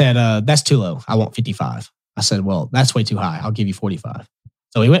He said, that's too low. I want 55. I said, well, that's way too high. I'll give you 45.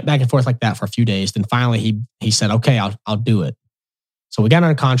 So we went back and forth like that for a few days. Then finally he said, okay, I'll do it. So we got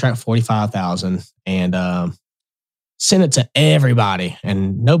under contract, 45,000, and sent it to everybody,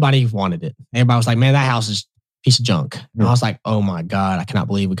 and nobody wanted it. Everybody was like, man, that house is a piece of junk. And I was like, oh my God, I cannot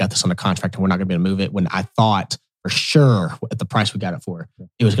believe we got this under contract and we're not going to be able to move it, when I thought for sure at the price we got it for,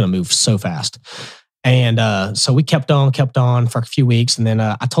 it was going to move so fast. And so we kept on for a few weeks. And then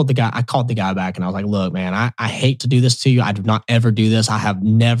I called the guy back and I was like, look, man, I hate to do this to you. I do not ever do this. I have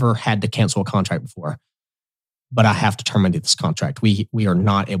never had to cancel a contract before, but I have to terminate this contract. We are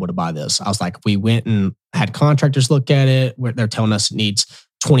not able to buy this. I was like, we went and had contractors look at it. They're telling us it needs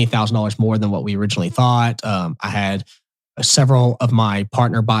 $20,000 more than what we originally thought. I had several of my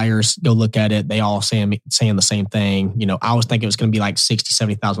partner buyers go look at it. They all saying the same thing. You know, I was thinking it was going to be like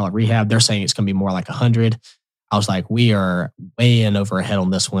 $60,000, $70,000 rehab. They're saying it's going to be more like 100. I was like, we are way in over ahead on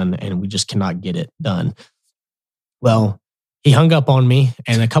this one, and we just cannot get it done. Well, he hung up on me,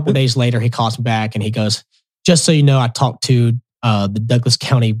 and a couple of days later, he calls me back and he goes, just so you know, I talked to the Douglas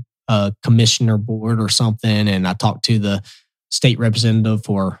County Commissioner Board or something, and I talked to the state representative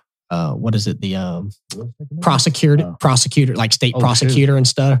for what is it? The prosecutor, like state prosecutor and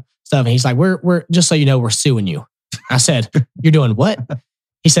stuff. And he's like, we're just so you know, we're suing you. I said, you're doing what?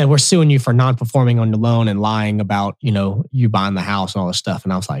 He said, we're suing you for non-performing on your loan and lying about, you know, you buying the house and all this stuff.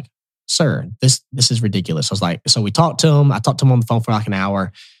 And I was like, sir, this is ridiculous. I was like, so we talked to him. I talked to him on the phone for like an hour,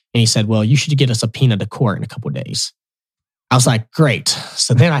 and he said, well, you should get a subpoena to court in a couple of days. I was like, great.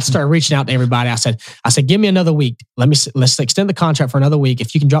 So then I started reaching out to everybody. I said, give me another week. Let's extend the contract for another week.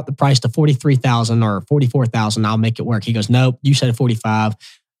 If you can drop the price to 43,000 or 44,000, I'll make it work. He goes, nope, you said 45.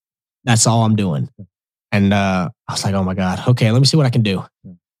 That's all I'm doing. And I was like, oh my God. Okay, let me see what I can do.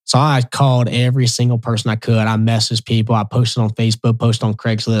 So I called every single person I could. I messaged people. I posted on Facebook, posted on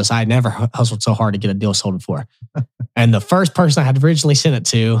Craigslist. I had never hustled so hard to get a deal sold before. And the first person I had originally sent it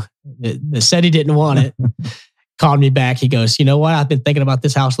to that said he didn't want it, called me back. He goes, you know what? I've been thinking about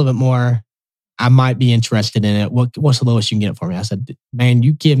this house a little bit more. I might be interested in it. What's the lowest you can get it for me? I said, man,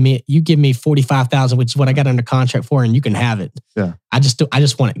 you give me 45,000, which is what I got under contract for, and you can have it. Yeah. I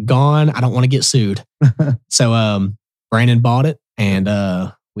just want it gone. I don't want to get sued. So Brandon bought it,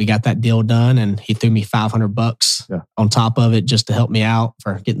 and we got that deal done, and he threw me $500 on top of it just to help me out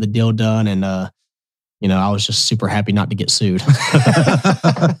for getting the deal done. And you know, I was just super happy not to get sued.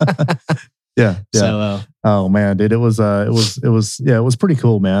 Yeah. So, oh man, dude, it was pretty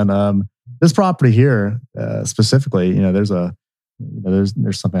cool, man. This property here, specifically, you know, there's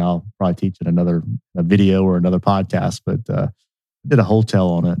something I'll probably teach in another video or another podcast, but I did a hotel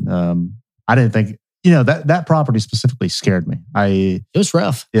on it. I didn't think, you know, that property specifically scared me. It was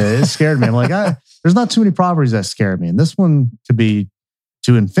rough. Yeah, it scared me. I'm like, there's not too many properties that scared me, and this one could be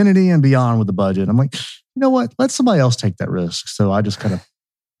to infinity and beyond with the budget. I'm like, you know what? Let somebody else take that risk. So I just kind of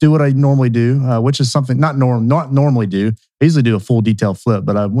do what I normally do, which is something not normally do. I usually do a full detail flip,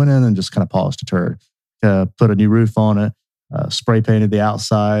 but I went in and just kind of polished a turd, put a new roof on it, spray painted the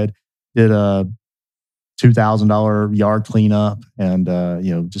outside, did a $2,000 yard cleanup, and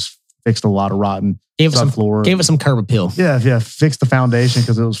you know, just fixed a lot of rotten subfloor. Gave it some curb appeal. Yeah, fixed the foundation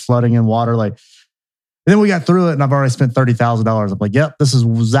because it was flooding in water. And then we got through it, and I've already spent $30,000. I'm like, yep, this is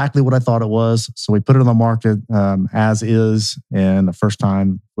exactly what I thought it was. So we put it on the market as is, and the first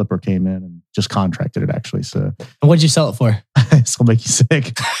time flipper came in and just contracted it, actually. So, and what did you sell it for? It's gonna make you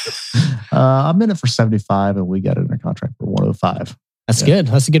sick. I'm in it for 75, and we got it under contract for 105. That's good.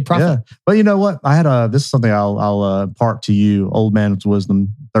 That's a good profit. Yeah. But you know what? I had this is something I'll impart to you, old man's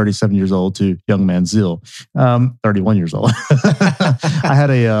wisdom, 37 years old, to young man zeal, 31 years old. I had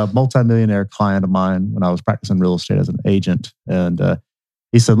a multimillionaire client of mine when I was practicing real estate as an agent. And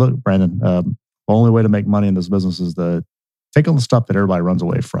he said, look, Brandon, the only way to make money in this business is to take on the stuff that everybody runs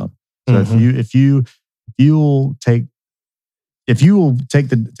away from. So if you will take on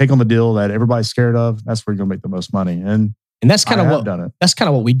the deal that everybody's scared of, that's where you're gonna make the most money. And that's kind of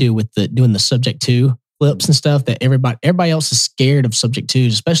what we do with doing the subject to flips and stuff, that everybody else is scared of subject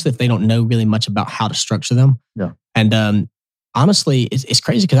twos, especially if they don't know really much about how to structure them. Yeah. And honestly, it's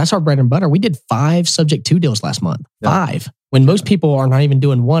crazy because that's our bread and butter. We did 5 subject to deals last month. Yeah. 5. When most people are not even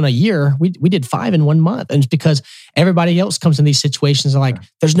doing 1 a year, we did 5 in 1 month. And it's because everybody else comes in these situations and like,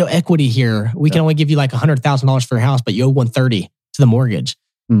 there's no equity here. We can only give you like $100,000 for your house, but you owe $130 to the mortgage.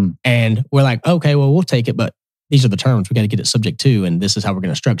 And we're like, okay, well, we'll take it, but these are the terms. We got to get it subject to, and this is how we're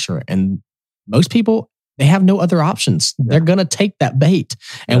going to structure it. And most people, they have no other options. Yeah. They're going to take that bait.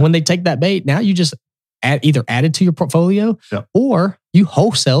 And when they take that bait, now you just either add it to your portfolio or you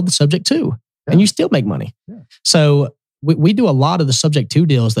wholesale the subject to, and you still make money. Yeah. So we do a lot of the subject to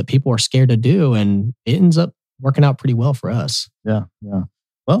deals that people are scared to do, and it ends up working out pretty well for us. Yeah.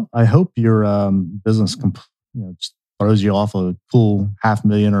 Well, I hope your business just throws you off a cool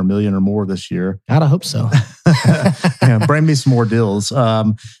 $500,000 or $1 million or more this year. God, I hope so. Yeah, bring me some more deals.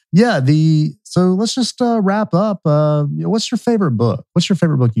 So let's just wrap up. What's your favorite book? What's your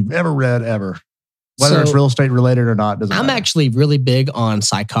favorite book you've ever read ever? Whether it's real estate related or not, doesn't matter. I'm actually really big on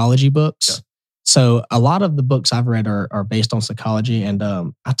psychology books. Yeah. So a lot of the books I've read are based on psychology. And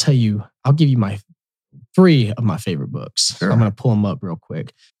I'll tell you, I'll give you my 3 of my favorite books. Sure. So I'm going to pull them up real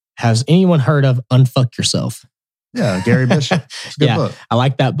quick. Has anyone heard of Unfuck Yourself? Yeah, Gary Bishop. It's a good book. I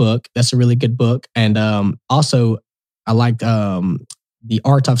like that book. That's a really good book. And also, I liked The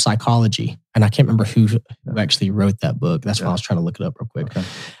Art of Psychology. And I can't remember who actually wrote that book. That's why I was trying to look it up real quick. Okay.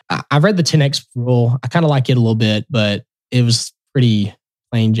 I read the 10X Rule. I kind of like it a little bit, but it was pretty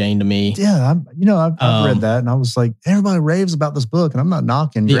plain Jane to me. Yeah, I've read that, and I was like, everybody raves about this book, and I'm not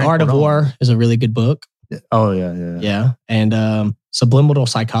knocking. The Art of War is a really good book. Oh yeah. And Subliminal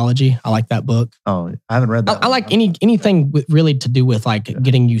Psychology, I like that book. Oh, I haven't read that. I like anything really to do with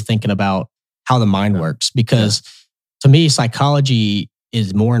getting you thinking about how the mind works, because to me, psychology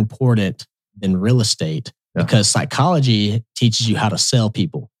is more important than real estate, because psychology teaches you how to sell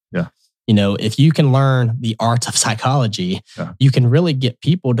people. Yeah. If you can learn the art of psychology, you can really get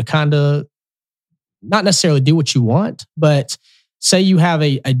people to kind of not necessarily do what you want, but say you have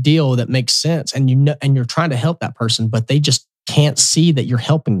a deal that makes sense, and and you're trying to help that person, but they just can't see that you're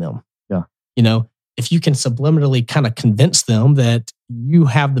helping them. Yeah. If you can subliminally kind of convince them that you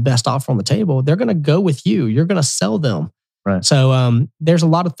have the best offer on the table, they're going to go with you. You're going to sell them. Right. So there's a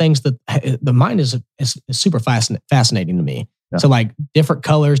lot of things that the mind is super fascinating to me. Yeah. So like different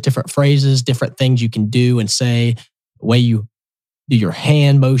colors, different phrases, different things you can do and say, the way you do your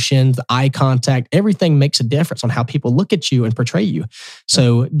hand motions, the eye contact, everything makes a difference on how people look at you and portray you.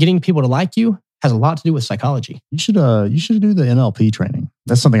 So getting people to like you has a lot to do with psychology. You should do the NLP training.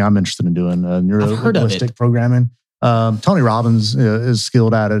 That's something I'm interested in doing. Neuro-linguistic programming. Tony Robbins is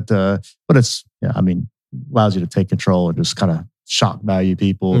skilled at it, but it's allows you to take control and just kind of shock value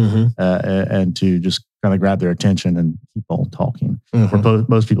people and to just kind of grab their attention and keep on talking. Where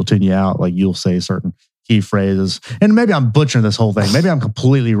most people tune you out, like you'll say certain key phrases. And maybe I'm butchering this whole thing. Maybe I'm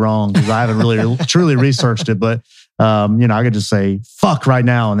completely wrong because I haven't really truly researched it. But I could just say "fuck" right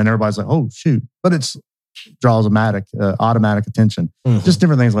now, and then everybody's like, "Oh shoot!" But it's draws automatic attention. Just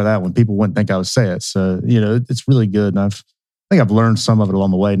different things like that when people wouldn't think I would say it. So it's really good, and I think I've learned some of it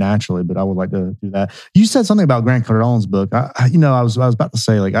along the way naturally. But I would like to do that. You said something about Grant Cardone's book. I was about to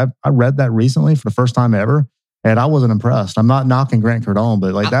say, like, I read that recently for the first time ever. And I wasn't impressed. I'm not knocking Grant Cardone,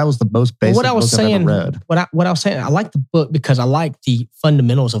 but that was the most basic book I've ever read. What I was saying, I like the book because I like the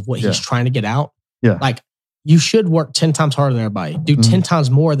fundamentals of what he's trying to get out. Yeah. Like, you should work 10 times harder than everybody. Do 10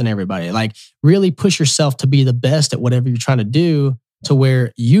 times more than everybody. Like, really push yourself to be the best at whatever you're trying to do to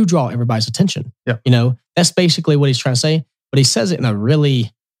where you draw everybody's attention. Yeah. That's basically what he's trying to say. But he says it in a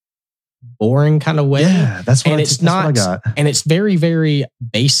really boring kind of way. Yeah, that's what I got. And it's very, very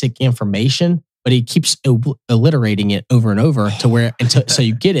basic information. But he keeps alliterating it over and over to where so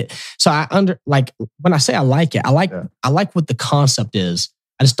you get it. So when I say I like it, I like what the concept is.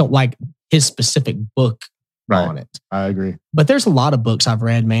 I just don't like his specific book on it. I agree. But there's a lot of books I've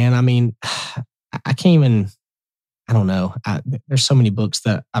read, man. I mean, I can't even. I don't know. There's so many books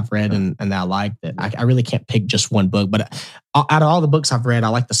that I've read and that I like that I really can't pick just one book. But out of all the books I've read, I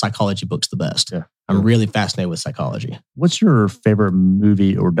like the psychology books the best. Yeah. I'm really fascinated with psychology. What's your favorite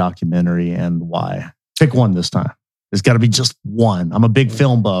movie or documentary and why? Pick one this time. There's got to be just one. I'm a big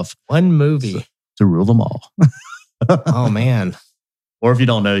film buff. One movie. To rule them all. Oh, man. Or if you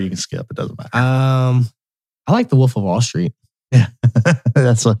don't know, you can skip. It doesn't matter. I like The Wolf of Wall Street. Yeah,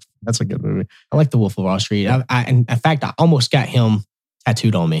 that's a good movie. I like The Wolf of Wall Street. In fact, I almost got him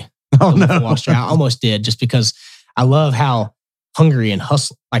tattooed on me. Oh, no. Wall Street. I almost did, just because I love how hungry and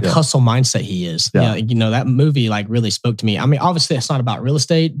hustle mindset he is. Yeah. That movie really spoke to me. I mean, obviously it's not about real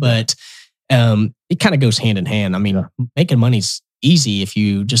estate, but it kind of goes hand in hand. I mean, making money's easy if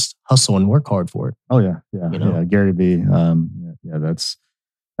you just hustle and work hard for it. Oh yeah. Yeah. Gary Vee.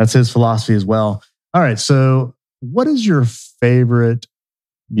 That's his philosophy as well. All right. So what is your favorite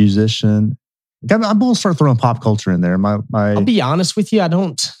musician? I'm going to start throwing pop culture in there. I'll be honest with you. I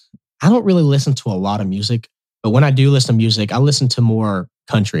don't really listen to a lot of music. But when I do listen to music, I listen to more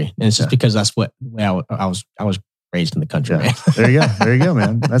country, and it's just because that's what way I was raised in the country. Yeah. There you go,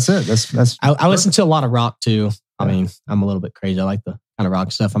 man. That's it. That's. I listen to a lot of rock too. I mean, I'm a little bit crazy. I like the kind of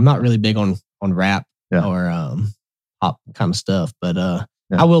rock stuff. I'm not really big on rap or pop kind of stuff, but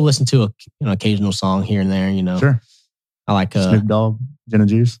I will listen to a occasional song here and there. Sure. I like Snoop Dogg, Gin and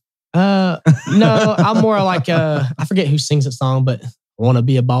Juice. No, I'm more like I forget who sings that song, but Want to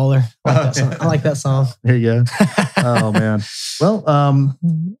Be a Baller. I like that song. There you go. Oh man. Well,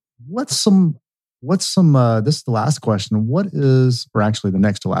 what's some this is the last question. Or actually the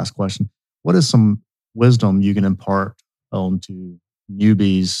next to last question. What is some wisdom you can impart onto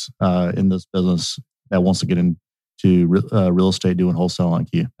newbies in this business that wants to get into real estate doing wholesale like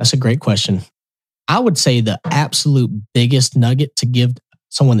you? That's a great question. I would say the absolute biggest nugget to give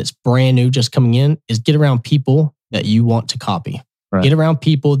someone that's brand new just coming in is get around people that you want to copy. Right. Get around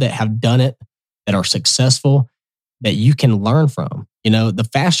people that have done it, that are successful, that you can learn from. The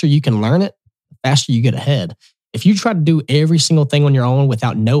faster you can learn it, the faster you get ahead. If you try to do every single thing on your own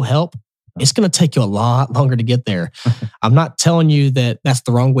without no help, it's going to take you a lot longer to get there. I'm not telling you that that's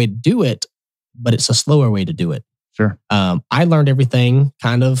the wrong way to do it, but it's a slower way to do it. Sure. I learned everything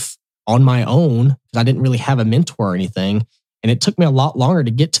kind of on my own because I didn't really have a mentor or anything. And it took me a lot longer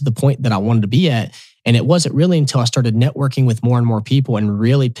to get to the point that I wanted to be at. And it wasn't really until I started networking with more and more people and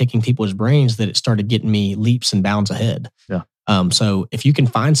really picking people's brains that it started getting me leaps and bounds ahead. Yeah. So if you can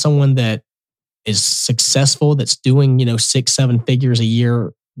find someone that is successful, that's doing, 6-7 figures a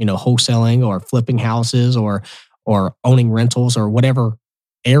year, wholesaling or flipping houses or owning rentals or whatever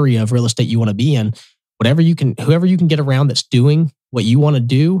area of real estate you want to be in, whoever you can get around that's doing what you want to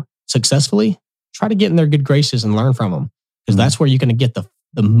do successfully, try to get in their good graces and learn from them. Because that's where you're going to get the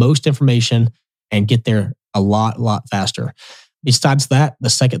most information and get there a lot faster. Besides that, the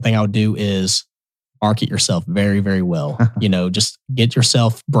second thing I would do is market yourself very, very well. Just get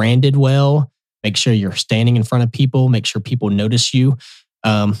yourself branded well. Make sure you're standing in front of people. Make sure people notice you.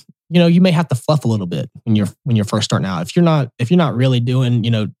 You may have to fluff a little bit when you're first starting out. If you're not really doing,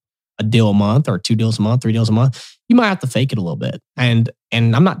 a deal a month or 2 deals a month, 3 deals a month, you might have to fake it a little bit. And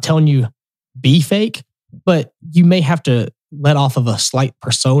I'm not telling you be fake, but you may have to let off of a slight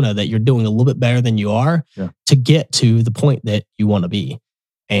persona that you're doing a little bit better than you are to get to the point that you want to be.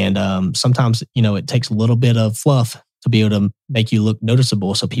 And sometimes, it takes a little bit of fluff to be able to make you look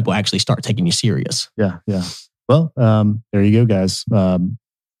noticeable so people actually start taking you serious. Yeah. Well, there you go, guys. The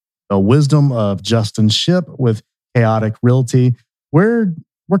wisdom of Justin Shipp with Chaotic Realty. Where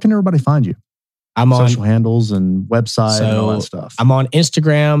can everybody find you? I'm on social handles and website and all that stuff. I'm on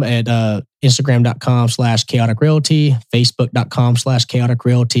Instagram at Instagram.com/Chaotic Realty, Facebook.com/Chaotic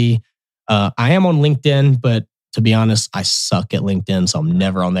Realty. I am on LinkedIn, but to be honest, I suck at LinkedIn, so I'm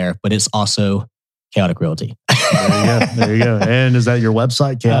never on there. But it's also Chaotic Realty. There you go. And is that your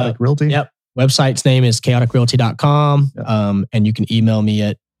website, Chaotic Realty? Yep. Website's name is chaoticrealty.com. Yep. And you can email me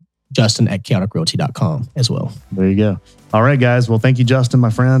at justin@chaoticrealty.com as well. There you go. All right, guys. Well, thank you, Justin, my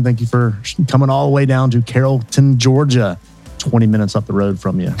friend. Thank you for coming all the way down to Carrollton, Georgia, 20 minutes up the road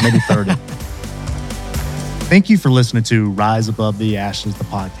from you, maybe 30. Thank you for listening to Rise Above the Ashes, the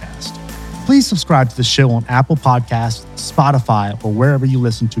podcast. Please subscribe to the show on Apple Podcasts, Spotify, or wherever you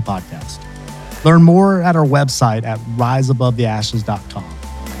listen to podcasts. Learn more at our website at riseabovetheashes.com.